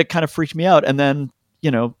a minute, it kind of freaked me out. And then,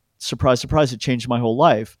 you know, surprise, surprise, it changed my whole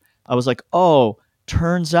life. I was like, oh,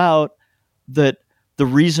 turns out that the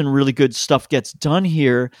reason really good stuff gets done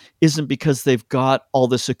here isn't because they've got all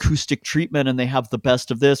this acoustic treatment and they have the best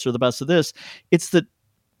of this or the best of this. It's that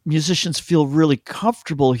musicians feel really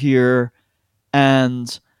comfortable here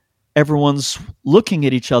and everyone's looking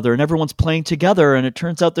at each other and everyone's playing together. And it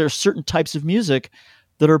turns out there are certain types of music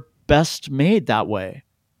that are best made that way.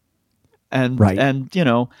 And, right. And, you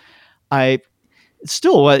know, I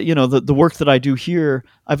still, you know, the work that I do here,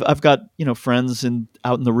 I've got, you know, friends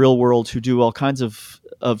out in the real world who do all kinds of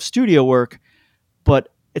studio work, but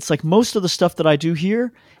it's like most of the stuff that I do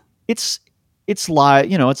here, it's live,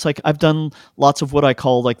 you know, it's like I've done lots of what I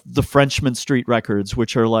call like the Frenchman Street records,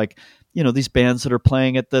 which are like, you know, these bands that are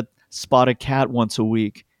playing at the Spotted Cat once a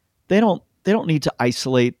week. They don't need to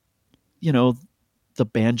isolate, you know, the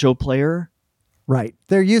banjo player. Right.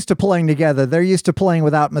 They're used to playing together. They're used to playing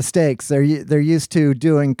without mistakes. They're used to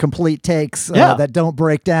doing complete takes that don't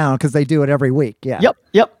break down because they do it every week. Yeah.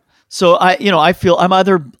 Yep. So I feel I'm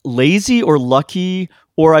either lazy or lucky,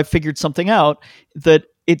 or I figured something out that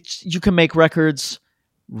you can make records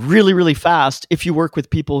really, really fast if you work with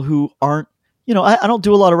people who aren't, you know, I don't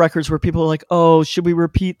do a lot of records where people are like, oh, should we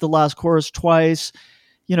repeat the last chorus twice?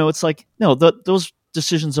 You know, it's like, no, those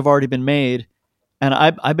decisions have already been made. And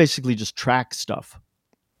I basically just track stuff.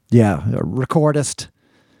 Yeah, a recordist.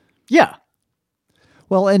 Yeah.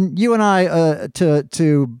 Well, and you and I,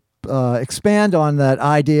 to expand on that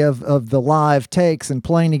idea of the live takes and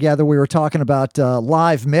playing together, we were talking about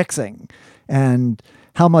live mixing and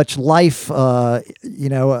how much life, you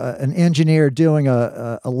know, an engineer doing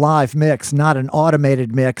a live mix, not an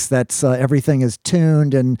automated mix that's everything is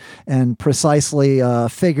tuned and precisely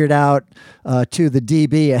figured out to the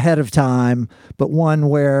dB ahead of time, but one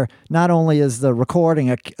where not only is the recording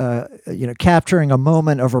you know, capturing a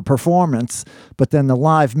moment of a performance, but then the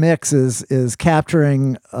live mix is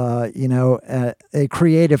capturing you know, a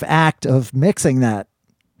creative act of mixing that.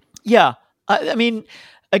 Yeah, I mean,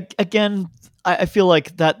 again, I feel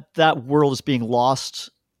like that world is being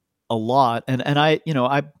lost a lot. And I, you know,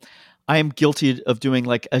 I am guilty of doing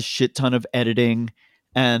like a shit ton of editing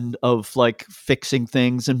and of like fixing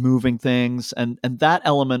things and moving things. And that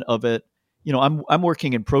element of it, you know, I'm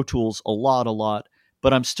working in Pro Tools a lot,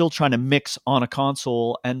 but I'm still trying to mix on a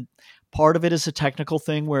console. And part of it is a technical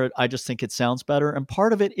thing where I just think it sounds better. And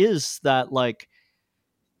part of it is that like,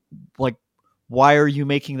 why are you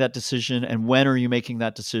making that decision? And when are you making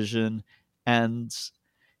that decision? And,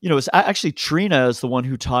 you know, it's actually Trina is the one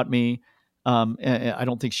who taught me. I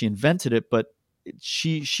don't think she invented it, but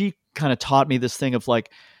she kind of taught me this thing of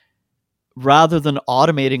like, rather than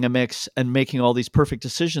automating a mix and making all these perfect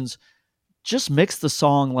decisions, just mix the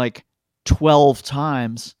song like 12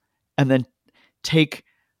 times and then take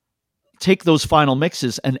those final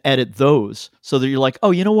mixes and edit those so that you're like, oh,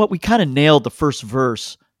 you know what? We kind of nailed the first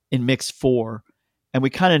verse in mix 4 and we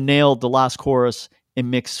kind of nailed the last chorus in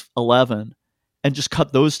mix 11 and just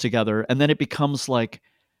cut those together. And then it becomes like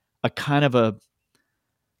a kind of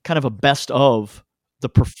a best of the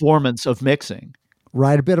performance of mixing.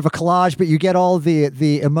 Right. A bit of a collage, but you get all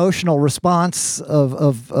the emotional response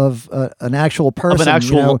of an actual person. Of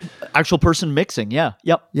an actual person mixing. Yeah.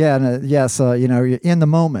 Yep. Yeah. And yes, you know, you're in the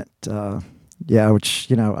moment. Yeah, which,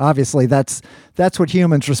 you know, obviously that's what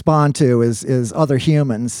humans respond to is other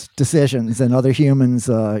humans' decisions and other humans,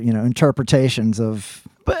 you know, interpretations of.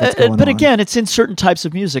 But again, it's in certain types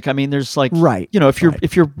of music. I mean, there's like, right, you know, if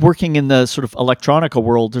you're working in the sort of electronica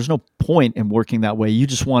world, there's no point in working that way. You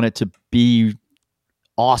just want it to be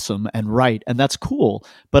awesome and right, and that's cool.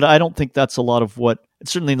 But I don't think that's a lot of what.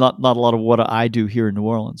 It's certainly not a lot of what I do here in New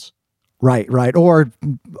Orleans. Right, or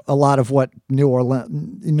a lot of what New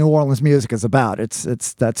Orleans music is about.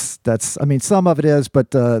 That's. I mean, some of it is,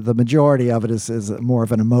 but the majority of it is more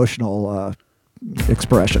of an emotional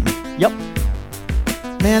expression. Yep.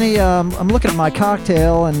 Manny, I'm looking at my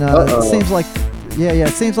cocktail, and it seems like,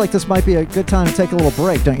 it seems like this might be a good time to take a little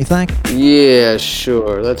break, don't you think? Yeah,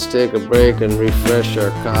 sure. Let's take a break and refresh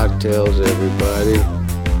our cocktails, everybody.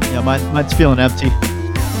 Yeah, mine's feeling empty.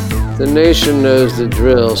 The nation knows the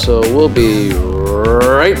drill, so we'll be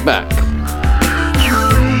right back. You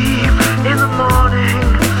leave in the morning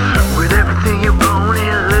with everything you own in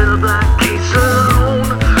a little black case alone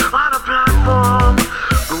on a platform.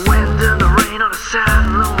 The wind and the rain on a sad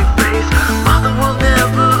and lonely face. Mother will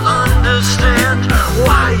never understand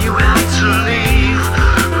why you had to leave.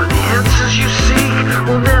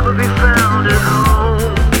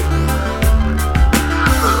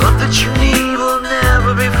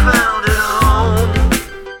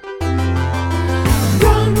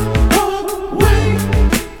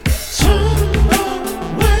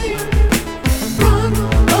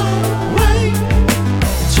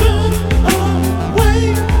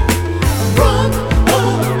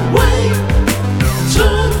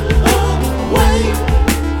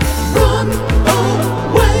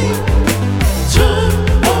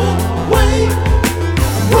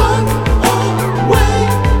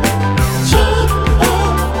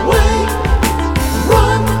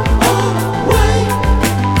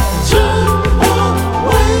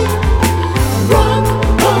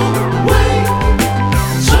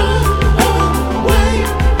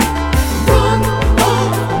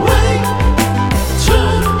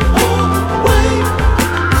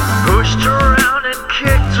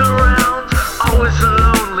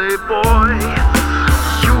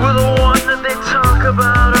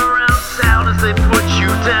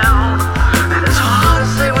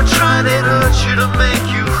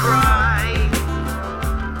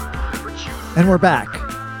 And we're back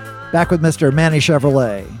with Mr. Manny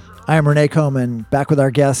Chevrolet. I am Renee Coman, back with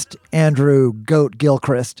our guest, Andrew Goat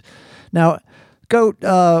Gilchrist. Now, Goat,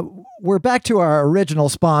 we're back to our original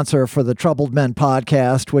sponsor for the Troubled Men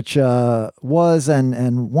podcast, which was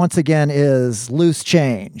and once again is Loose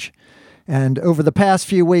Change. And over the past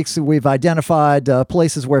few weeks, we've identified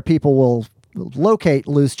places where people will locate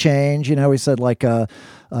loose change. You know, we said like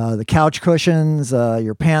the couch cushions,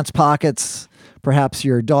 your pants pockets, perhaps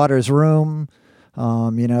your daughter's room.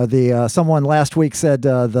 Someone last week said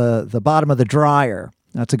the bottom of the dryer.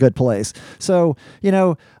 That's a good place. So,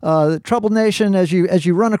 Troubled Nation, as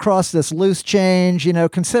you run across this loose change,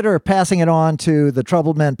 consider passing it on to the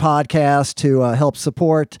Troubled Men podcast to help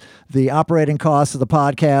support the operating costs of the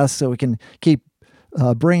podcast so we can keep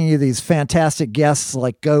bringing you these fantastic guests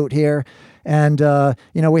like Goat here. And,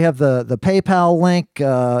 we have the PayPal link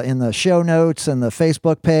in the show notes and the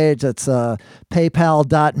Facebook page. That's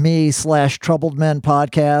paypal.me/Troubled Men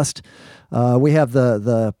podcast. We have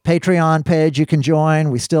the Patreon page you can join.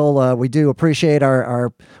 We do appreciate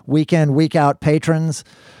our week in, week out patrons.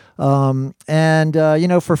 For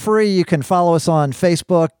free, you can follow us on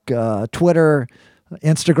Facebook, Twitter,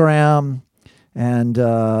 Instagram, and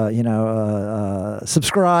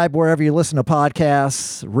subscribe wherever you listen to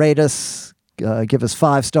podcasts. Rate us, give us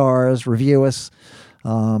 5 stars, review us,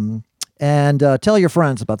 and tell your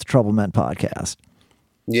friends about the Troubled Men podcast.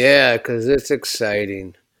 Yeah, because it's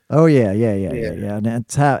exciting. Oh yeah, and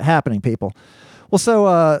it's happening, people. Well,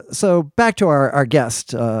 so back to our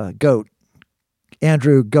guest, Goat,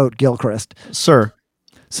 Andrew Goat Gilchrist, sir.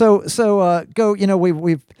 So Goat,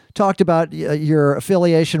 we've talked about your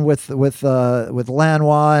affiliation with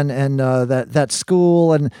Lanois and that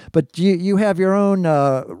school, but you have your own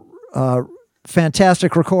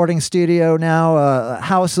fantastic recording studio now,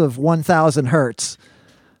 House of 1000 Hertz.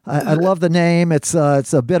 I love the name. It's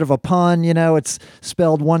a bit of a pun, It's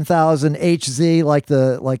spelled 1000 HZ, like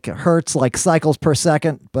hertz, like cycles per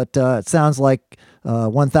second, but it sounds like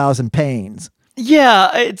 1000 pains.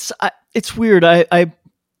 Yeah, it's weird. I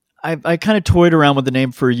kind of toyed around with the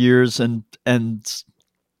name for years and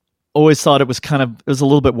always thought it was a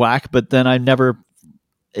little bit whack, but then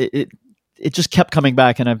it just kept coming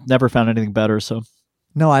back, and I've never found anything better. So.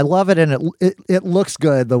 No, I love it, and it looks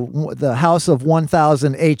good. The House of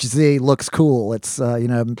 1000 HZ looks cool. It's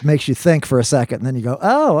makes you think for a second, and then you go,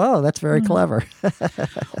 oh, that's very clever.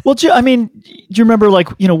 Well, do you remember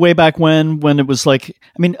way back when it was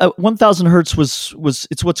 1000 hertz was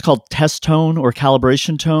it's what's called test tone or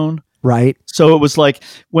calibration tone, right? So it was like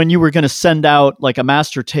when you were going to send out like a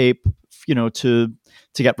master tape, to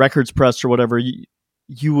get records pressed or whatever,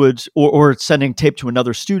 you would or sending tape to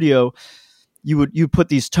another studio. You put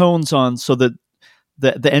these tones on so that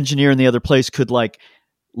the engineer in the other place could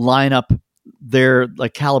line up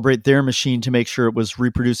calibrate their machine to make sure it was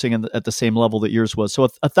reproducing at the same level that yours was. So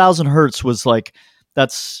 1000 hertz was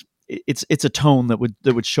it's a tone that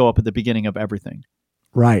would show up at the beginning of everything.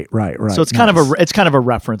 Right. So it's kind of a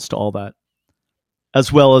reference to all that,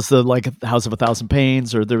 as well as the House of 1000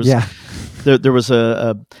 Pains, or there was there was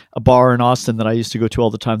a bar in Austin that I used to go to all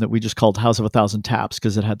the time that we just called House of 1000 Taps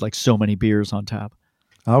because it had so many beers on tap.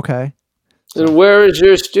 Okay. And where is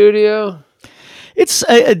your studio? It's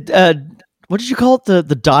what did you call it?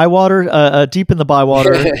 The Bywater, deep in the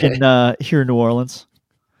Bywater in here in New Orleans.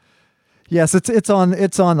 Yes, it's on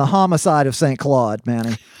the homicide of St. Claude,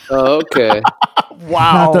 Manny. Oh, okay.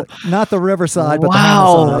 Wow. Not the Riverside, but the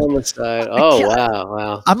homicide. Oh,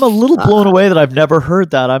 wow. I'm a little blown away that I've never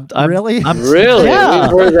heard that. I'm really?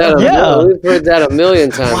 Yeah. We've heard that a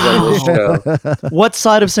million times on this show. What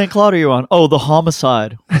side of St. Claude are you on? Oh, the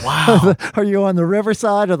homicide. Wow. Are you on the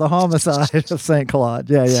Riverside or the homicide of St. Claude?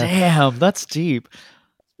 Yeah. Damn, that's deep.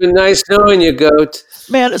 It's been nice knowing you, Goat.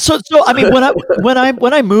 Man, so when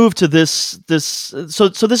I moved to this so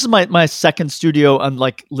this is my second studio on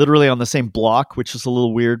literally on the same block, which is a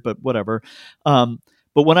little weird, but whatever. But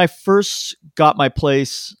when I first got my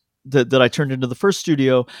place that I turned into the first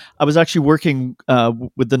studio, I was actually working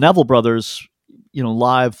with the Neville brothers,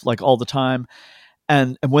 live all the time.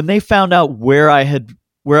 And when they found out where I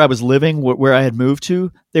was living, where I had moved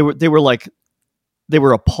to, they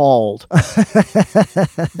were appalled.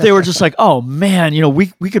 They were just like, "Oh man,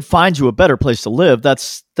 we could find you a better place to live.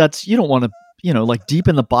 That's you don't want to, deep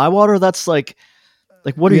in the Bywater. That's what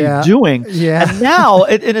are you doing?" Yeah. And now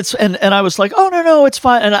and I was like, "Oh no, it's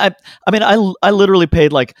fine." And I literally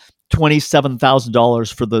paid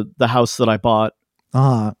 $27,000 for the house that I bought.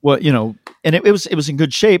 Well, and it was in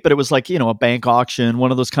good shape, but it was a bank auction,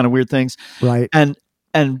 one of those kind of weird things, right? And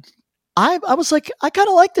I was like, I kind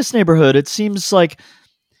of like this neighborhood. It seems like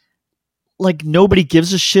like nobody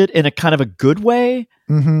gives a shit in a kind of a good way.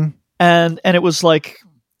 Mm-hmm. And it was like,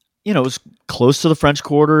 it was close to the French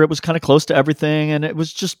Quarter. It was kind of close to everything. And it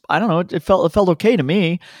was just, I don't know, it felt okay to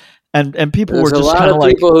me. And people There's were just a lot kind of of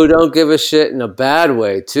like, people who don't give a shit in a bad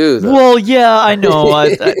way too, though. well, yeah, I know.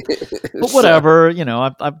 But whatever,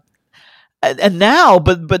 and now,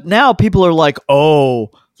 but now people are like, oh,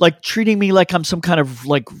 like treating me like I'm some kind of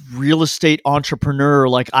like real estate entrepreneur,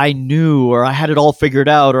 like I knew, or I had it all figured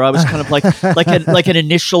out, or I was kind of like an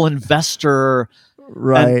initial investor,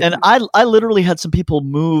 right? And I literally had some people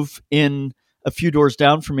move in a few doors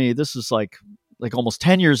down from me. This is like almost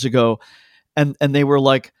 10 years ago, and they were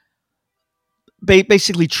like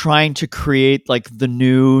basically trying to create like the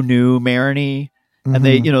new Marigny. And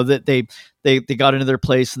they, that they got into their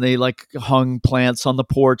place and they like hung plants on the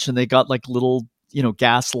porch and they got like little,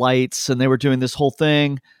 gas lights and they were doing this whole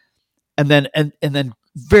thing. And then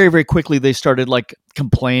very, very quickly they started like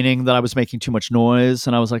complaining that I was making too much noise.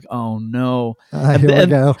 And I was like, oh no. Here we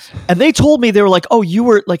go. And they told me, they were like, oh, you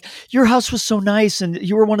were like, your house was so nice. And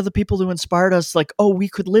you were one of the people who inspired us. Like, oh, we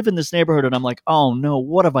could live in this neighborhood. And I'm like, oh no,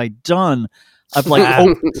 what have I done? I've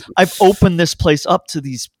like, I've opened this place up to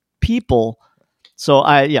these people. So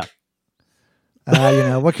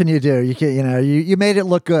what can you do? You can, you made it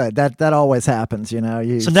look good. That always happens,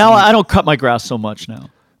 So now I don't cut my grass so much now.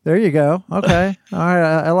 There you go. Okay. All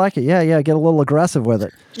right. I like it. Yeah. Get a little aggressive with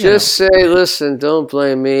it. Just say, listen, don't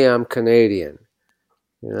blame me. I'm Canadian.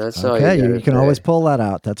 That's all. Okay. You can always pull that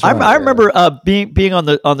out. That's right. I remember being on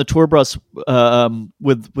the tour bus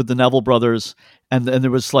with the Neville brothers, and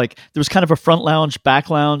there was kind of a front lounge,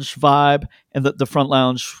 back lounge vibe, and the front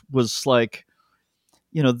lounge was like,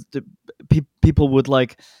 people would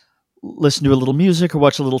like listen to a little music or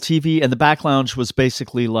watch a little TV, and the back lounge was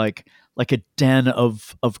basically like a den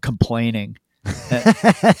of complaining,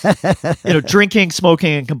 drinking,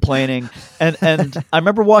 smoking, and complaining. And I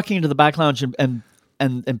remember walking into the back lounge and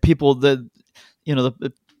people there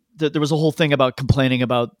was a whole thing about complaining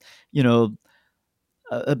about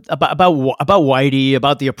about Whitey,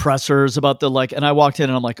 about the oppressors, about the like, and I walked in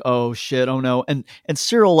and I'm like, oh shit, oh no. And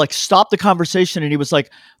Cyril like stopped the conversation and he was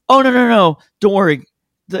like, oh no, don't worry.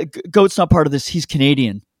 The Goat's not part of this. He's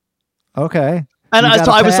Canadian. Okay. And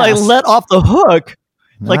I was like let off the hook.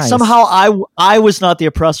 Nice. Like somehow I was not the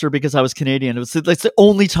oppressor because I was Canadian. It's the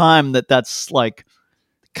only time that's like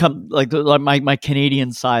come like my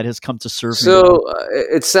Canadian side has come to serve me. So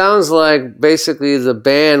it sounds like basically the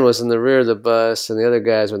band was in the rear of the bus and the other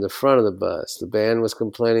guys were in the front of the bus. The band was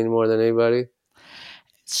complaining more than anybody.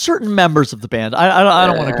 Certain members of the band. I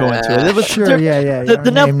don't want to go into it. It was sure,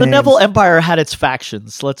 The Neville Empire had its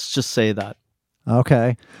factions. Let's just say that.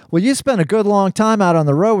 Okay. Well, you spent a good long time out on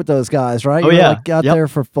the road with those guys, right? You were like out there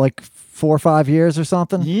for like 4 or 5 years or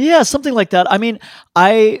something. Yeah, something like that. I mean,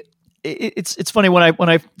 it's funny when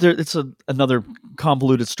I it's another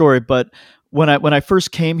convoluted story, but when I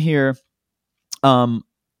first came here,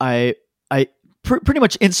 I pretty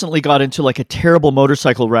much instantly got into like a terrible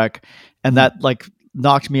motorcycle wreck, and that like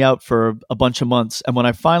knocked me out for a bunch of months. And when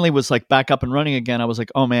I finally was like back up and running again, I was like,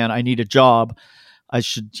 oh man, I need a job. I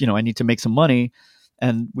need to make some money.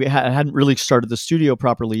 And I hadn't really started the studio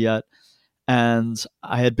properly yet. And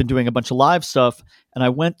I had been doing a bunch of live stuff, and I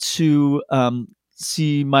went to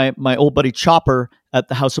see my old buddy Chopper at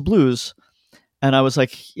the House of Blues. And I was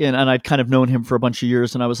like, and I'd kind of known him for a bunch of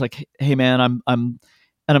years. And I was like, hey man, I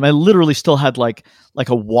literally still had like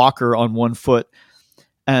a walker on one foot.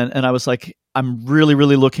 And I was like, I'm really,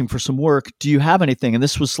 really looking for some work. Do you have anything? And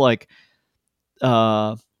this was like,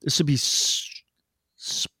 this would be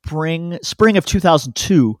spring of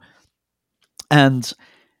 2002. And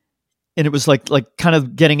it was like kind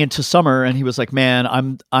of getting into summer. And he was like, man,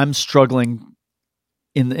 I'm struggling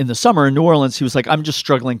in the summer in New Orleans. He was like, I'm just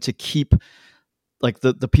struggling to keep like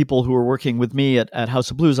the people who are working with me at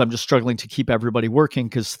House of Blues. I'm just struggling to keep everybody working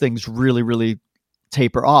because things really, really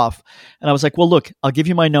taper off. And I was like, well, look, I'll give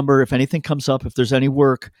you my number. If anything comes up, if there's any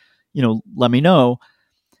work, let me know.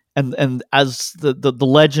 And as the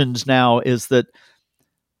legend now is that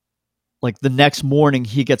like the next morning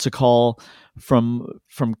he gets a call from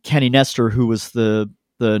Kenny Nestor, who was the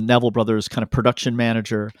Neville Brothers kind of production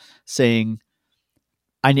manager, saying,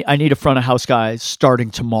 I need a front of house guy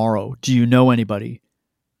starting tomorrow. Do you know anybody?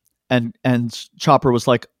 And Chopper was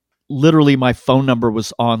like, literally my phone number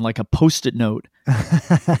was on like a Post-it note,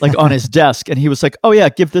 like on his desk. And he was like, oh yeah,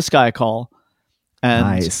 give this guy a call. And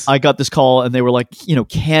nice. I got this call and they were like,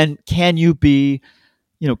 can you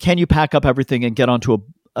pack up everything and get onto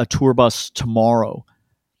a tour bus tomorrow?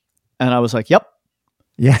 And I was like, yep.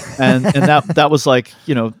 Yeah. and that was like,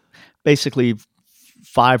 basically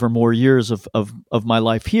 5 or more years of my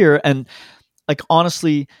life here. And like,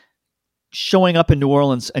 honestly, showing up in New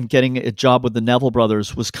Orleans and getting a job with the Neville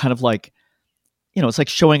Brothers was kind of like, it's like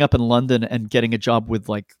showing up in London and getting a job with,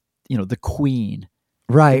 like, the Queen.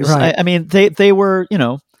 Right. I mean, they were,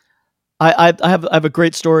 I have a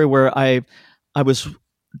great story where I was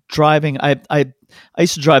driving. I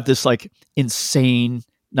used to drive this like insane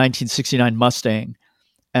 1969 Mustang,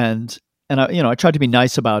 and I tried to be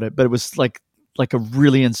nice about it, but it was like a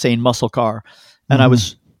really insane muscle car. And I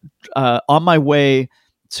was on my way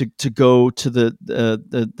to go to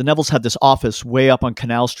the Nevilles had this office way up on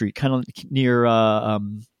Canal Street, kind of near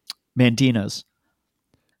Mandina's.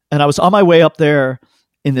 And I was on my way up there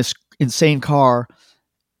in this insane car,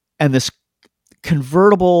 and this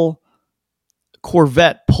convertible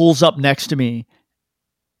Corvette pulls up next to me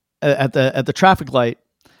at the traffic light,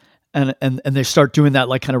 and they start doing that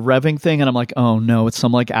like kind of revving thing, and I'm like, oh no, it's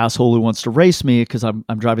some like asshole who wants to race me because I'm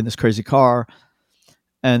driving this crazy car,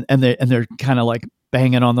 and they're kind of like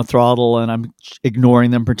banging on the throttle, and I'm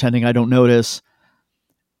ignoring them, pretending I don't notice,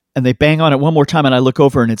 and they bang on it one more time, and I look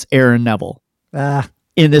over, and it's Aaron Neville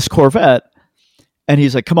in this Corvette, and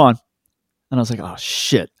he's like, come on, and I was like, oh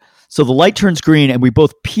shit. So the light turns green, and we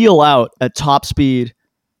both peel out at top speed,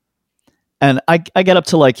 and I get up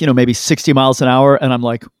to like, maybe 60 miles an hour, and I'm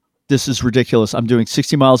like, this is ridiculous. I'm doing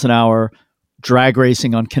 60 miles an hour drag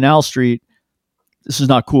racing on Canal Street. This is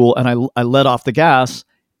not cool. And I let off the gas,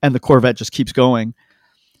 and the Corvette just keeps going.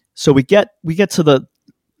 So we get to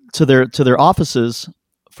their offices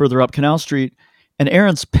further up Canal Street, and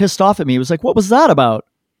Aaron's pissed off at me. He was like, what was that about?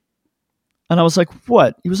 And I was like,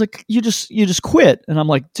 what? He was like, you just quit. And I'm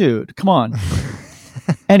like, dude, come on.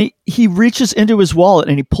 And he reaches into his wallet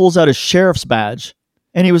and he pulls out his sheriff's badge,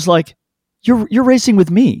 and he was like, you're racing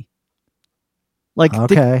with me. Like,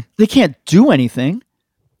 okay. They can't do anything.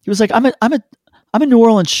 He was like, I'm a New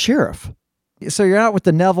Orleans sheriff. So you're out with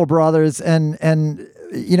the Neville Brothers, and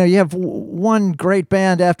you have one great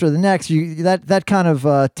band after the next. That kind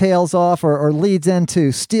of tails off or leads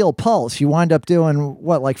into Steel Pulse. You wind up doing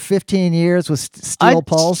what, like 15 years with Steel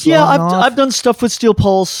Pulse? Yeah, I've done stuff with Steel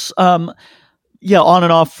Pulse. On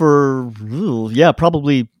and off for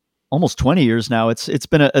probably almost 20 years now. It's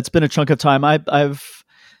been a chunk of time. I've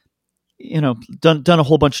done a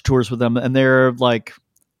whole bunch of tours with them, and they're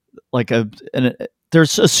they're a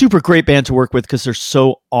super great band to work with because they're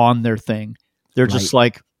so on their thing. They're just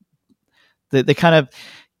like, they kind of,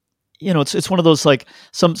 it's one of those, like,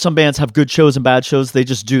 some bands have good shows and bad shows. They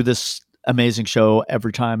just do this amazing show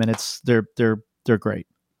every time, and they're great.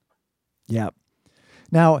 Yeah.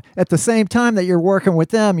 Now, at the same time that you're working with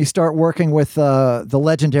them, you start working with the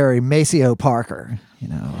legendary Maceo Parker,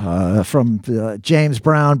 from the James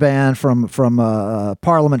Brown Band, from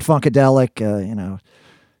Parliament Funkadelic,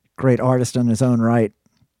 great artist in his own right.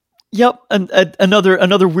 Yep, and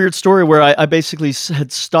another weird story where I basically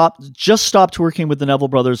had stopped working with the Neville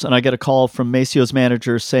Brothers, and I get a call from Maceo's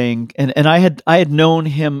manager saying, and I had known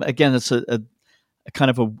him, again, it's a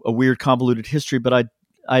kind of a weird convoluted history, but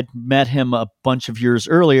I'd met him a bunch of years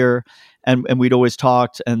earlier, and we'd always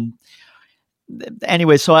talked, and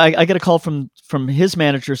anyway, so I get a call from his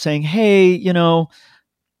manager saying, hey,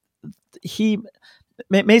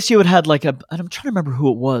 Maceo had like I'm trying to remember who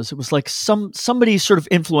it was. It was like somebody sort of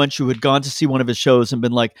influential who had gone to see one of his shows and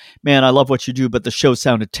been like, man, I love what you do, but the show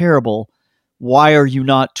sounded terrible. Why are you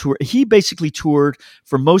not tour? He basically toured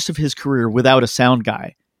for most of his career without a sound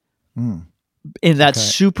guy in that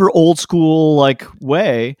super old school like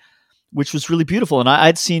way, which was really beautiful. And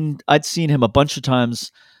I'd seen him a bunch of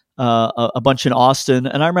times, a bunch in Austin.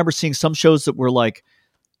 And I remember seeing some shows that were like,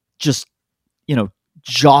 just,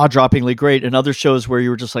 jaw-droppingly great, and other shows where you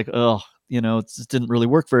were just like, oh, it didn't really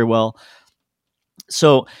work very well.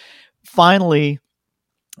 So finally,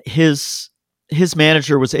 his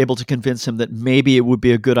manager was able to convince him that maybe it would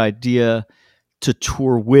be a good idea to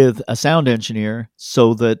tour with a sound engineer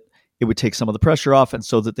so that it would take some of the pressure off and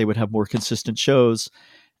so that they would have more consistent shows.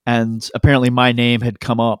 And apparently my name had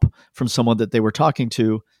come up from someone that they were talking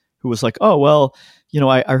to who was like, oh, well,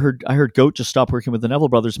 I heard Goat just stopped working with the Neville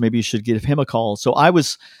Brothers. Maybe you should give him a call. So I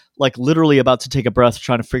was like literally about to take a breath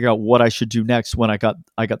trying to figure out what I should do next when I got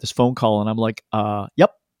this phone call, and I'm like,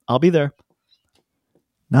 yep, I'll be there.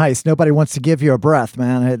 Nice. Nobody wants to give you a breath,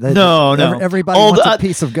 man. No. Everybody wants a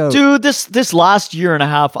piece of Goat. Dude, this last year and a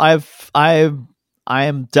half, I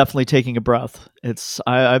am definitely taking a breath.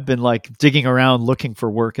 I've been like digging around looking for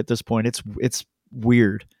work at this point. It's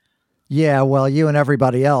weird. Yeah, well, you and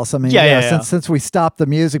everybody else. I mean, since we stopped the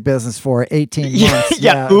music business for 18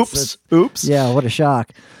 months. Oops. Yeah, what a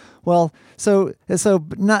shock. Well, so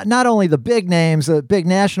not only the big names, big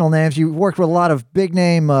national names. You worked with a lot of big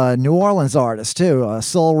name New Orleans artists too.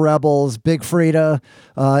 Soul Rebels, Big Frida,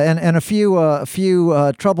 and a few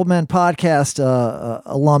Trouble Men podcast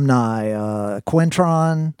alumni.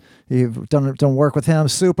 Quintron. You've done work with him.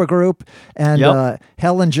 Supergroup and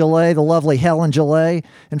Helen Gillet, the lovely Helen Gillet.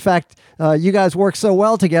 In fact, you guys worked so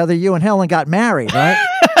well together. You and Helen got married, right?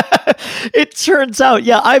 It turns out,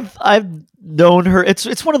 yeah, I've known her.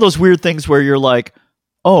 It's one of those weird things where you're like,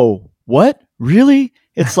 oh, what? Really?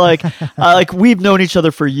 It's like like we've known each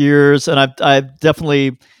other for years, and I've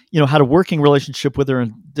definitely had a working relationship with her,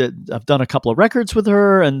 and I've done a couple of records with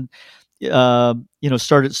her, and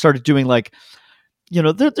started doing like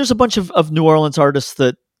there's a bunch of New Orleans artists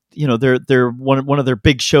that they're one of their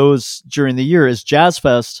big shows during the year is Jazz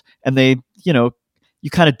Fest, and they you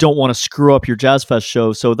kind of don't want to screw up your Jazz Fest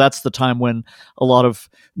show. So that's the time when a lot of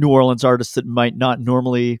New Orleans artists that might not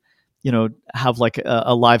normally, have like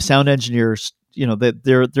a live sound engineer,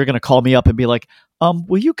 they're going to call me up and be like,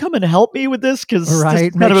 will you come and help me with this? Cause right.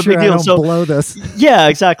 It's kind of a big deal. So blow this. Yeah,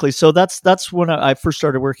 exactly. So that's when I first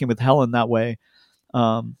started working with Helen that way.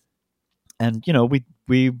 And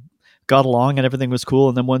we got along and everything was cool.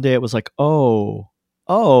 And then one day it was like, oh,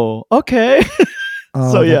 okay.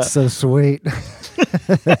 Oh, that's so sweet.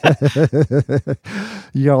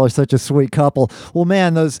 Y'all are such a sweet couple. Well,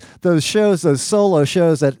 man, those shows, those solo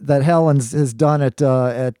shows that Helen has done at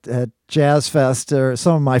Jazz Fest are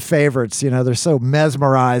some of my favorites. They're so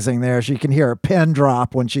mesmerizing there. She can hear a pin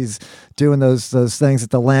drop when she's doing those things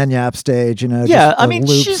at the Lagniappe stage. Yeah, I mean,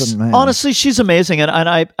 honestly, she's amazing, and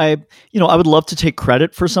I would love to take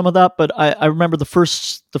credit for some of that, but I remember the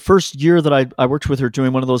first year that I worked with her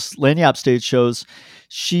doing one of those Lagniappe stage shows.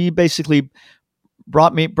 She basically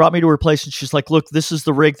brought me to her place, and she's like, look, this is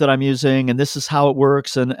the rig that I'm using and this is how it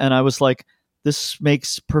works. And I was like, this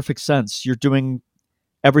makes perfect sense. You're doing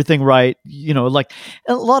everything right. Like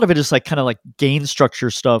a lot of it is like kind of like gain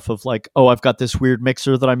structure stuff of like, oh, I've got this weird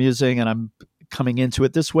mixer that I'm using and I'm coming into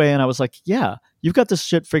it this way. And I was like, yeah, you've got this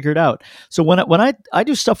shit figured out. So when I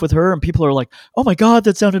do stuff with her and people are like, oh my God,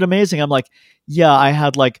 that sounded amazing. I'm like, yeah, I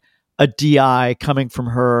had like a DI coming from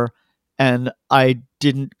her and I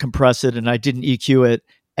didn't compress it and I didn't EQ it,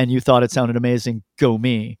 and you thought it sounded amazing. Go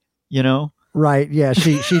me, Right. Yeah.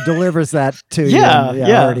 She delivers that to you.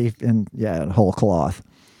 Already in whole cloth.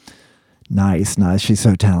 Nice. She's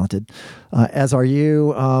so talented. As are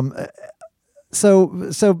you.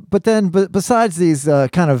 But besides these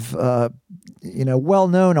kind of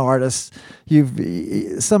well-known artists,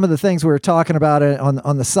 some of the things we were talking about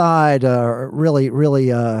on the side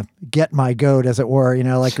really get my goat, as it were.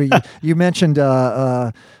 Like you mentioned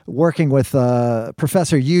working with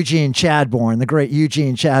Professor Eugene Chadbourne, the great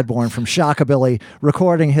Eugene Chadbourne from Shockabilly,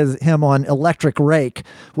 recording him on Electric Rake,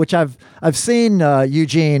 which I've seen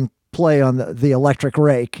Eugene play on the electric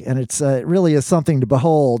rake, and it really is something to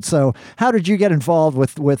behold. So how did you get involved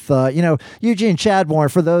with Eugene Chadbourne?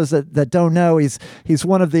 For those that don't know, he's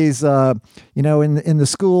one of these in the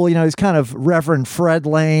school, he's kind of Reverend Fred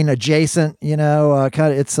Lane adjacent,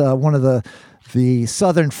 it's one of the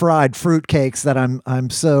Southern fried fruitcakes that I'm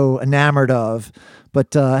so enamored of.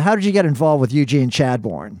 But how did you get involved with Eugene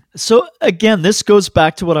Chadbourne? So again, this goes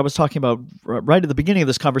back to what I was talking about right at the beginning of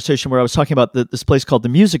this conversation, where I was talking about this place called the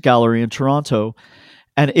Music Gallery in Toronto.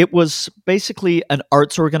 And it was basically an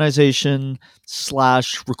arts organization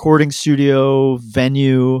 / recording studio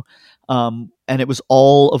venue. And it was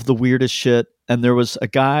all of the weirdest shit. And there was a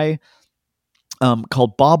guy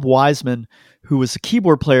called Bob Wiseman, who was a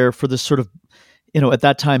keyboard player for this sort of, at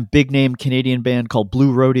that time, big name Canadian band called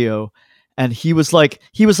Blue Rodeo. And he was like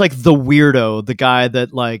the weirdo, the guy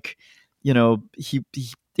that like,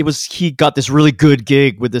 he got this really good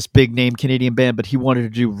gig with this big name Canadian band, but he wanted to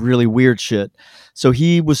do really weird shit. So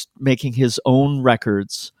he was making his own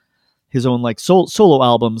records, his own like solo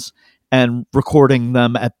albums, and recording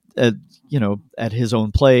them at his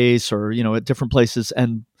own place or, at different places,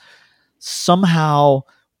 and somehow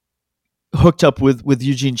hooked up with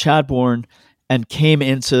Eugene Chadbourne and came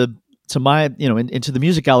into my, into the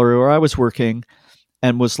music gallery where I was working,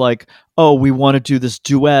 and was like, oh, we want to do this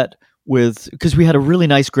duet because we had a really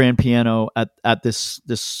nice grand piano at this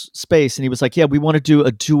space. And he was like, yeah, we want to do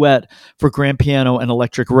a duet for grand piano and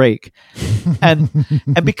electric rake. And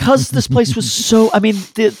because this place was so,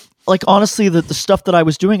 honestly, the stuff that I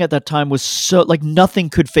was doing at that time was so like nothing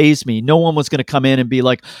could faze me. No one was going to come in and be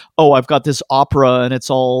like, oh, I've got this opera and it's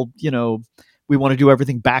all, we want to do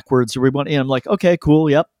everything backwards, or and I'm like, okay, cool.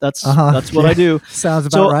 Yep. That's what I do. Sounds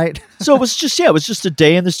about right. So it was just a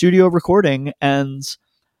day in the studio recording, and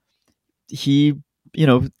he,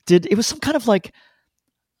 it was some kind of like,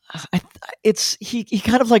 he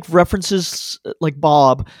kind of like references like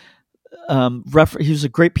Bob. He was a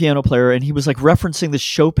great piano player, and he was like referencing the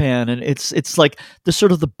Chopin, and it's like the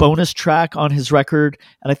sort of the bonus track on his record,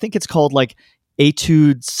 and I think it's called like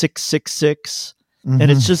Etude 666,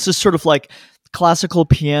 and it's just this sort of like classical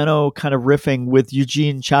piano kind of riffing with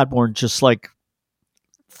Eugene Chadbourne just like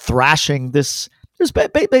thrashing this. There's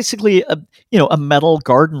basically a metal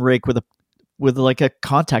garden rake with like a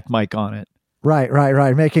contact mic on it. Right.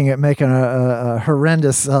 Making a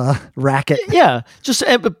horrendous racket. Yeah, just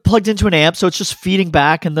plugged into an amp, so it's just feeding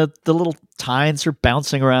back, and the little tines are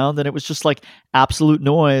bouncing around, and it was just like absolute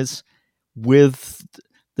noise with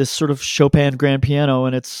this sort of Chopin grand piano,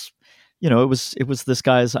 and it's it was this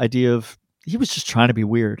guy's idea of, he was just trying to be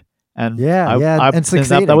weird, and and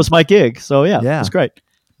succeeding. That was my gig, so yeah, it was great.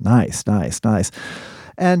 Nice.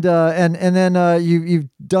 And then you've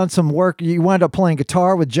done some work. You wound up playing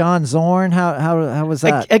guitar with John Zorn. How was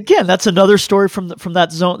that? Again, that's another story from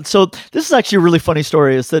that zone. So this is actually a really funny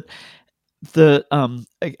story. Is that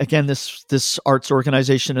again this arts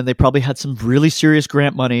organization, and they probably had some really serious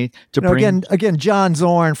grant money to bring. Again, John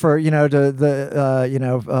Zorn, for hero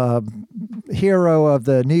of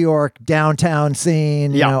the New York downtown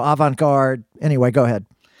scene. Avant-garde. Anyway, go ahead.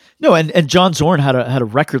 No, and John Zorn had a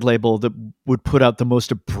record label that would put out the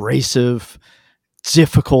most abrasive,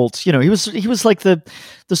 difficult. He was like the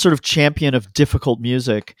sort of champion of difficult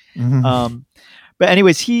music. But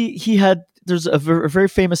anyways, there's a very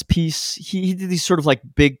famous piece. He did these sort of like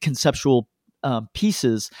big conceptual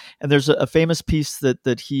pieces, and there's a famous piece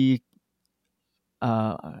that he.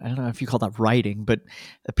 I don't know if you call that writing, but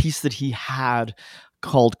a piece that he had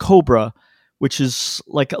called Cobra, which is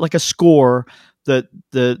like a score that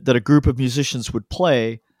a group of musicians would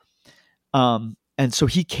play, and so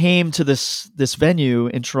he came to this venue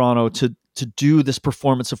in Toronto to do this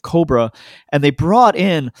performance of Cobra, and they brought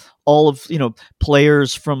in all of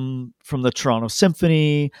players from the Toronto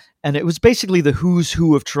Symphony, and it was basically the who's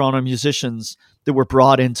who of Toronto musicians that were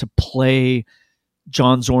brought in to play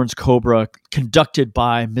John Zorn's Cobra, conducted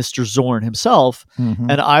by Mr. Zorn himself.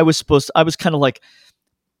 And I was kind of like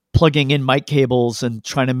plugging in mic cables and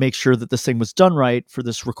trying to make sure that this thing was done right for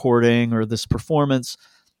this recording or this performance.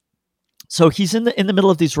 So he's in the middle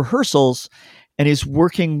of these rehearsals, and he's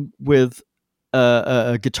working with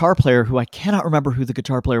a guitar player who I cannot remember who the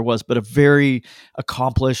guitar player was, but a very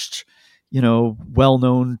accomplished,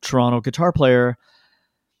 well-known Toronto guitar player.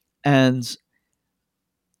 And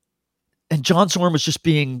John Zorn was just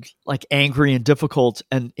being like angry and difficult,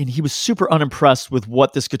 and he was super unimpressed with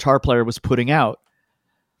what this guitar player was putting out.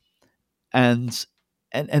 And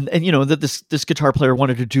that this guitar player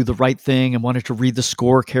wanted to do the right thing and wanted to read the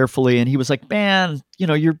score carefully, and he was like, man,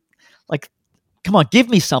 you're like, come on, give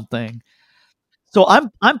me something. So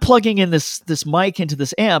I'm plugging in this mic into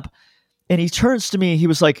this amp, and he turns to me, he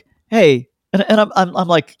was like, hey, and I'm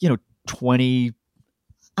like 20,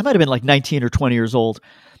 I might have been like 19 or 20 years old,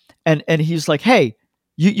 and he's like, hey,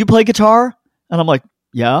 you play guitar? And I'm like,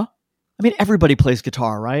 yeah. I mean, everybody plays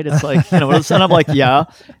guitar, right? It's like, and I'm like, yeah.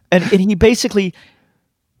 And he basically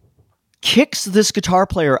kicks this guitar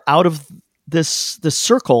player out of this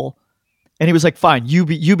circle, and he was like, fine, you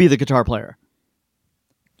be the guitar player.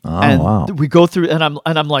 Oh, and wow. we go through, and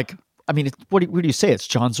I'm like, I mean, what do you say? It's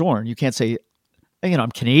John Zorn. You can't say,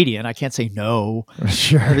 I'm Canadian. I can't say no.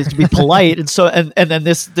 Sure. It is to be polite. And so, and then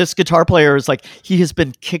this guitar player is like, he has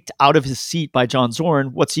been kicked out of his seat by John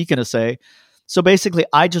Zorn. What's he going to say? So basically,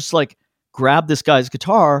 I just like grab this guy's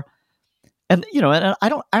guitar, and and I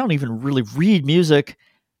don't even really read music,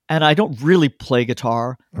 and I don't really play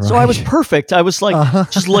guitar. Right. So I was perfect. I was like,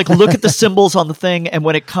 just like look at the cymbals on the thing, and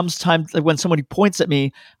when it comes time, when somebody points at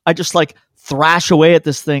me, I just like thrash away at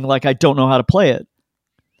this thing like I don't know how to play it.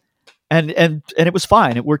 And it was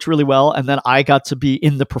fine. It worked really well. And then I got to be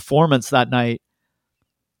in the performance that night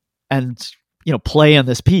and play on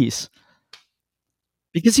this piece.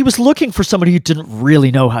 Because he was looking for somebody who didn't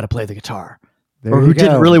really know how to play the guitar, or who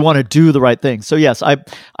didn't really want to do the right thing. So yes,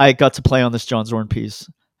 I got to play on this John Zorn piece,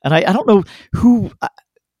 and I don't know who.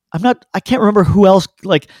 I can't remember who else,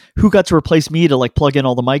 like who got to replace me to like plug in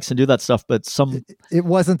all the mics and do that stuff. But it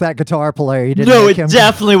wasn't that guitar player. You didn't. No, it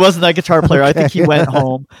definitely wasn't that guitar player. Okay, I think he went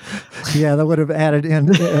home. Yeah, that would have added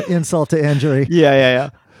insult to injury. Yeah.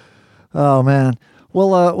 Oh man.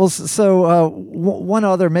 Well, so one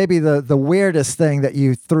other, maybe the weirdest thing that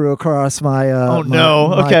you threw across my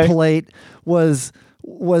my plate was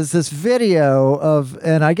this video of,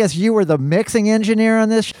 and I guess you were the mixing engineer on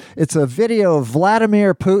this. It's a video of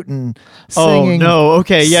Vladimir Putin singing. Oh no!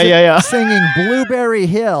 Okay, yeah. Singing Blueberry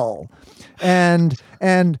Hill, and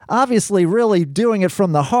and obviously really doing it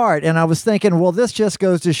from the heart. And I was thinking, well, this just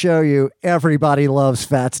goes to show you everybody loves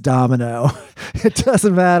Fats Domino. It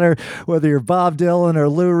doesn't matter whether you're Bob Dylan or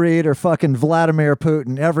Lou Reed or fucking Vladimir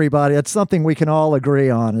Putin. Everybody, it's something we can all agree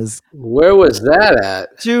on. Is Where was that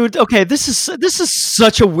at? Dude, okay, this is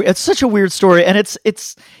such a weird story, and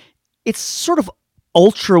it's sort of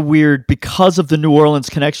ultra weird because of the New Orleans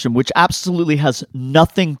connection, which absolutely has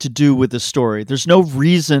nothing to do with the story. There's no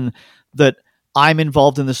reason that I'm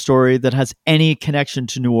involved in the story that has any connection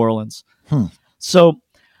to New Orleans. So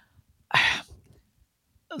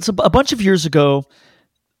a bunch of years ago,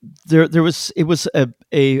 it was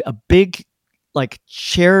a big like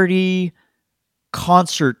charity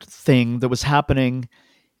concert thing that was happening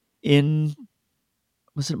in,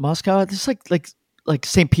 was it Moscow? This like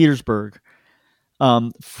St. Petersburg.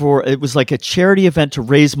 It was like a charity event to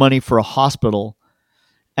raise money for a hospital,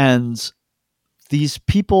 and these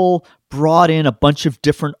people brought in a bunch of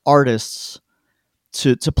different artists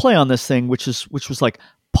to play on this thing, which was like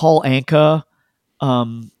Paul Anka.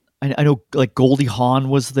 I know like Goldie Hawn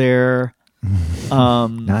was there.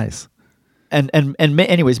 nice.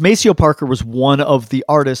 Anyways, Maceo Parker was one of the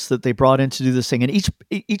artists that they brought in to do this thing, and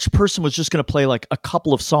each person was just going to play like a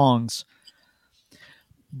couple of songs.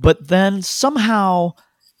 But then somehow,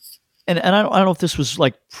 and I don't know if this was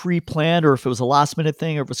like pre-planned or if it was a last-minute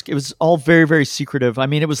thing, or it was all very, very secretive. I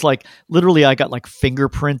mean, it was like literally I got like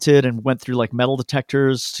fingerprinted and went through like metal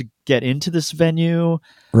detectors to get into this venue.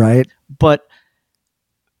 Right. But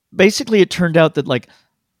basically, it turned out that like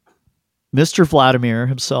Mr. Vladimir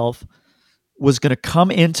himself was going to come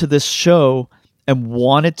into this show and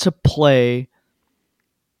wanted to play.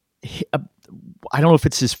 I don't know if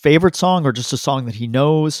it's his favorite song or just a song that he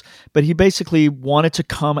knows, but he basically wanted to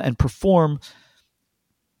come and perform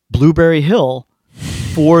Blueberry Hill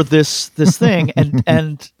for this thing.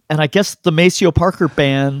 and I guess the Maceo Parker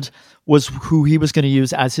band was who he was going to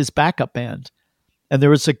use as his backup band. And there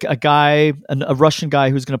was a guy, a Russian guy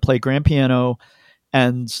who's going to play grand piano,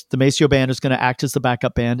 and the Maceo band is going to act as the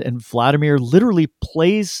backup band. And Vladimir literally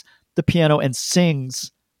plays the piano and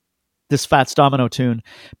sings this Fats Domino tune.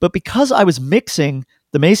 But because I was mixing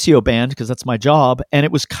the Maceo band, because that's my job, and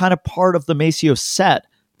it was kind of part of the Maceo set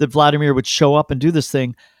that Vladimir would show up and do this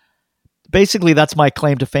thing, basically that's my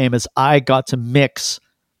claim to fame, is I got to mix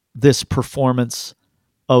this performance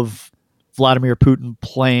of Vladimir Putin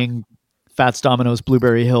playing Fats Domino's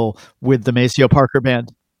Blueberry Hill with the Maceo Parker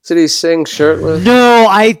band. Did he sing shirtless? No,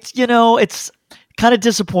 it's kind of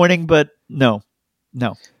disappointing, but no.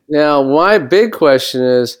 Now, my big question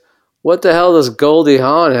is, what the hell does Goldie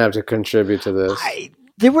Hawn have to contribute to this?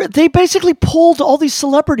 They basically pulled all these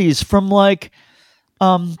celebrities from like,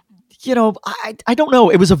 I don't know.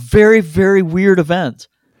 It was a very, very weird event.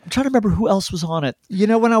 I'm trying to remember who else was on it. You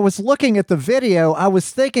know, when I was looking at the video, I was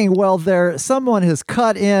thinking, well, someone has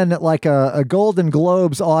cut in like a Golden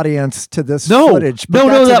Globes audience to this footage.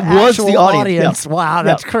 No, that was the audience. Yeah. Wow,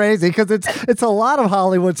 that's crazy, because it's a lot of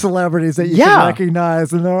Hollywood celebrities that you can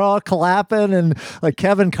recognize, and they're all clapping, and like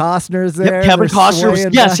Kevin Costner's there. Yep, Kevin Costner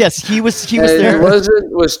was, yes, he was there.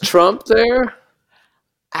 Was Trump there?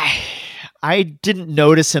 I didn't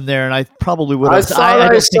notice him there, and I probably would have.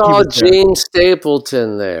 I saw Jean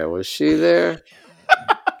Stapleton there. Was she there?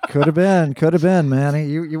 Could have been, Manny.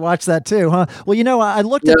 You watched that too, huh? Well, I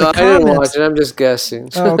looked at the comments. I didn't watch it. I'm just guessing.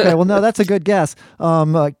 Oh, okay. Well, no, that's a good guess.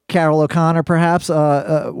 Carol O'Connor, perhaps.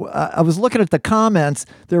 I was looking at the comments.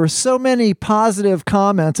 There were so many positive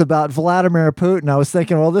comments about Vladimir Putin. I was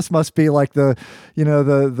thinking, well, this must be like the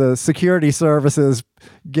security services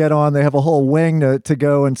get on. They have a whole wing to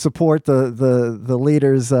go and support the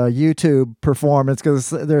leader's YouTube performance,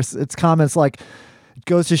 because it's comments like, it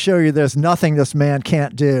goes to show you there's nothing this man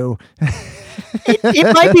can't do.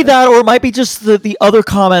 It might be that, or it might be just that the other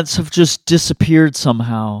comments have just disappeared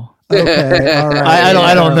somehow. Okay, all right.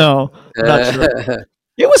 I don't know. I'm not sure.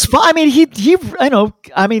 It was fun.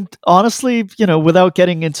 I mean, honestly, without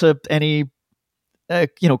getting into any,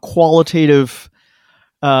 qualitative,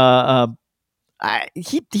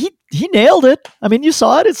 he nailed it. I mean, you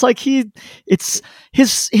saw it. It's like his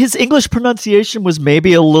English pronunciation was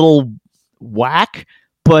maybe a little whack,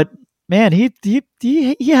 but man, he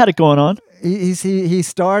had it going on. He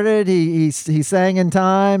started. He sang in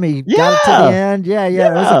time. He got it to the end. Yeah.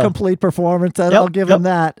 It was a complete performance. I'll give him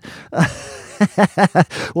that.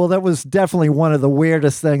 Well, that was definitely one of the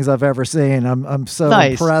weirdest things I've ever seen. I'm so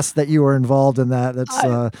impressed that you were involved in that.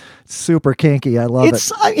 That's super kinky. I love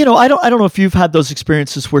it. I don't know if you've had those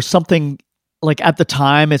experiences where something like at the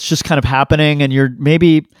time it's just kind of happening, and you're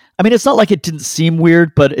maybe. I mean, it's not like it didn't seem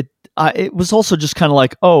weird, but it was also just kind of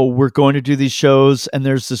like, oh, we're going to do these shows, and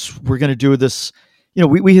we're going to do this,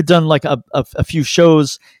 we had done like a few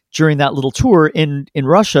shows during that little tour in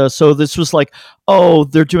Russia. So this was like, oh,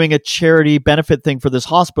 they're doing a charity benefit thing for this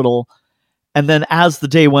hospital. And then as the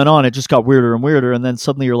day went on, it just got weirder and weirder. And then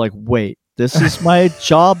suddenly you're like, wait, this is my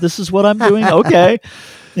job. This is what I'm doing. Okay.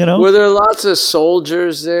 Were there lots of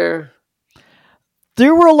soldiers there?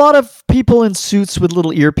 There were a lot of people in suits with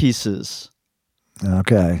little earpieces.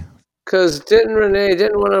 Okay. Because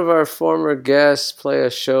didn't one of our former guests play a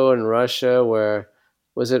show in Russia where,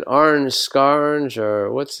 was it Orange Scarge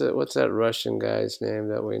or what's that Russian guy's name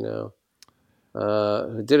that we know?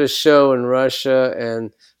 Who did a show in Russia,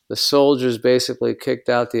 and the soldiers basically kicked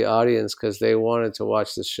out the audience because they wanted to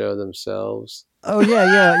watch the show themselves. Oh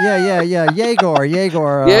yeah. Yegor.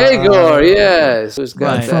 Yegor, yes. Who's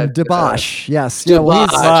got Right. From Debash. Yes.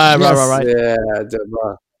 Debash. Yeah, well, Right. Yeah,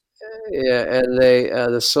 Debash. Yeah, and they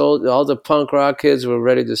all the punk rock kids were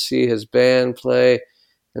ready to see his band play,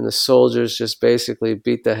 and the soldiers just basically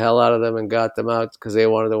beat the hell out of them and got them out because they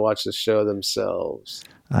wanted to watch the show themselves.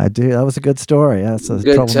 I do. That was a good story. Yeah, it's a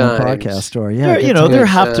Good Trouble Man times. podcast story. Yeah, there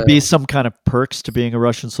have to be some kind of perks to being a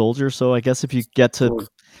Russian soldier. So I guess if you get to,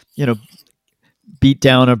 beat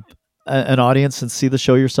down an audience and see the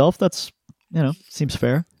show yourself, that's seems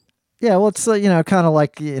fair. Yeah, well, it's kind of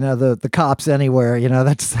like the cops anywhere.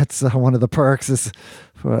 That's one of the perks. It's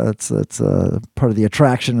part of the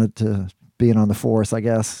attraction to being on the force. I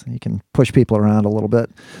guess you can push people around a little bit.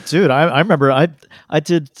 Dude, I remember I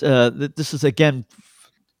did. This is again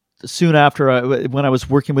soon after when I was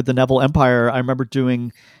working with the Neville Empire. I remember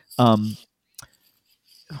doing what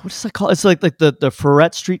is that called? It's like the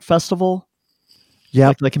Ferret Street Festival.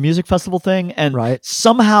 Yeah, like a music festival thing, and right.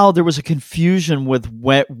 Somehow there was a confusion with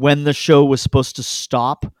when the show was supposed to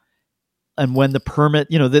stop, and when the permit.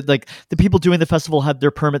 The people doing the festival had their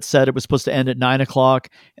permit said it was supposed to end at 9:00,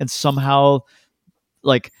 and somehow,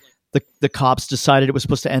 like the cops decided it was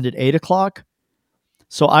supposed to end at 8:00.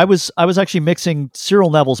 So I was actually mixing Cyril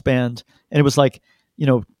Neville's band, and it was like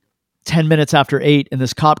 10 minutes after 8, and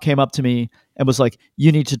this cop came up to me and was like,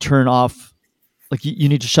 "You need to turn off, like you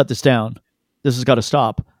need to shut this down. This has got to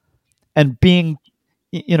stop." And being,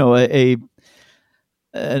 a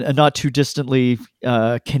not too distantly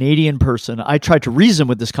Canadian person, I tried to reason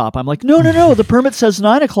with this cop. I'm like, no, the permit says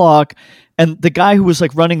 9:00. And the guy who was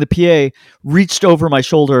like running the PA reached over my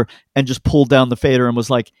shoulder and just pulled down the fader and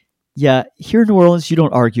was like, yeah, here in New Orleans, you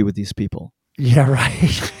don't argue with these people. Yeah,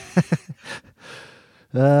 right.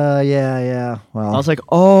 Yeah. Well, I was like,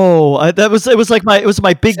 it was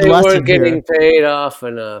my big They lesson weren't getting here. paid off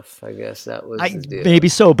enough. I guess that was the deal. Maybe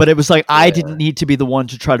so, but it was like I didn't need to be the one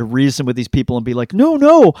to try to reason with these people and be like,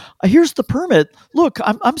 no, here's the permit. Look,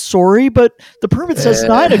 I'm sorry, but the permit says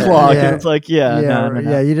 9:00. Yeah. And it's like,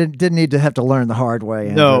 no. You didn't need to have to learn the hard way.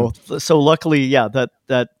 Andrew. No. So luckily,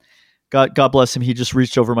 that God bless him, he just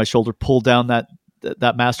reached over my shoulder, pulled down that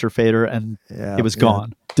master fader, and it was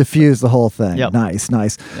gone. Diffuse the whole thing. Yep. Nice.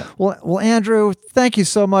 Yep. Well, Andrew, thank you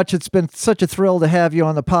so much. It's been such a thrill to have you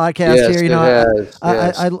on the podcast Yes, here. it has.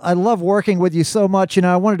 Yes. I love working with you so much.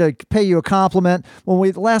 I wanted to pay you a compliment.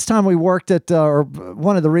 When last time we worked at, or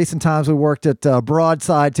one of the recent times we worked at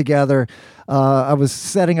Broadside together, I was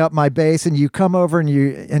setting up my bass, and you come over and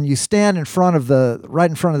you stand right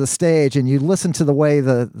in front of the stage, and you listen to the way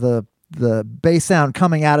the bass sound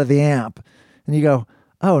coming out of the amp, and you go,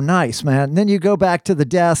 oh, nice, man. And then you go back to the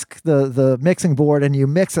desk, the mixing board, and you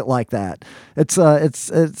mix it like that. It's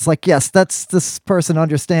like, yes, this person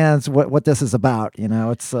understands what this is about.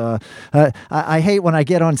 It's I hate when I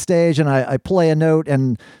get on stage and I play a note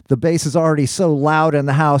and the bass is already so loud in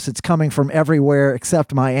the house, it's coming from everywhere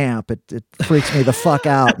except my amp. It freaks me the fuck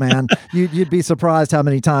out, man. You'd be surprised how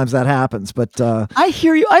many times that happens. But I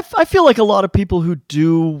hear you. I feel like a lot of people who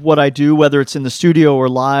do what I do, whether it's in the studio or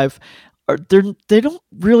live, they don't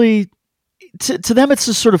really, to them it's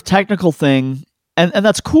a sort of technical thing, and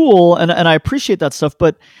that's cool, and I appreciate that stuff,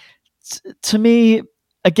 but to me,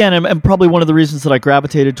 again, and probably one of the reasons that I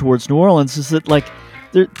gravitated towards New Orleans is that, like,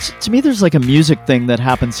 to me there's like a music thing that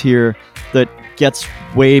happens here that gets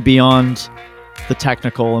way beyond the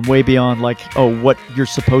technical and way beyond like, oh, what you're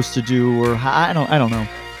supposed to do, or I don't know.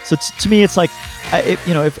 So to me, it's like,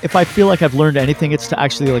 if I feel like I've learned anything, it's to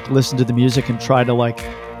actually like listen to the music and try to like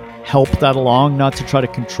help that along, not to try to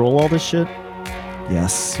control all this shit.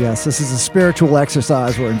 Yes. This is a spiritual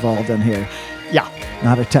exercise we're involved in here. Yeah.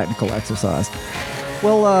 Not a technical exercise.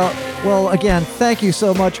 Well, again, thank you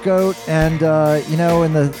so much, Goat. And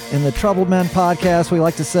in the Trouble Men podcast, we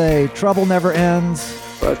like to say trouble never ends,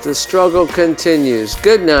 But the struggle continues.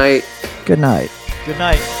 Good night. Good night. Good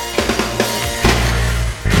night.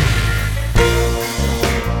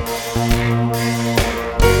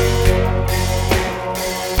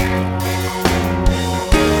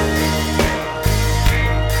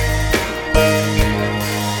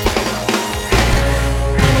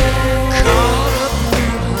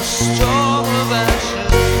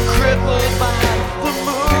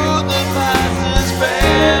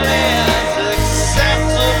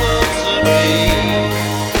 the rain.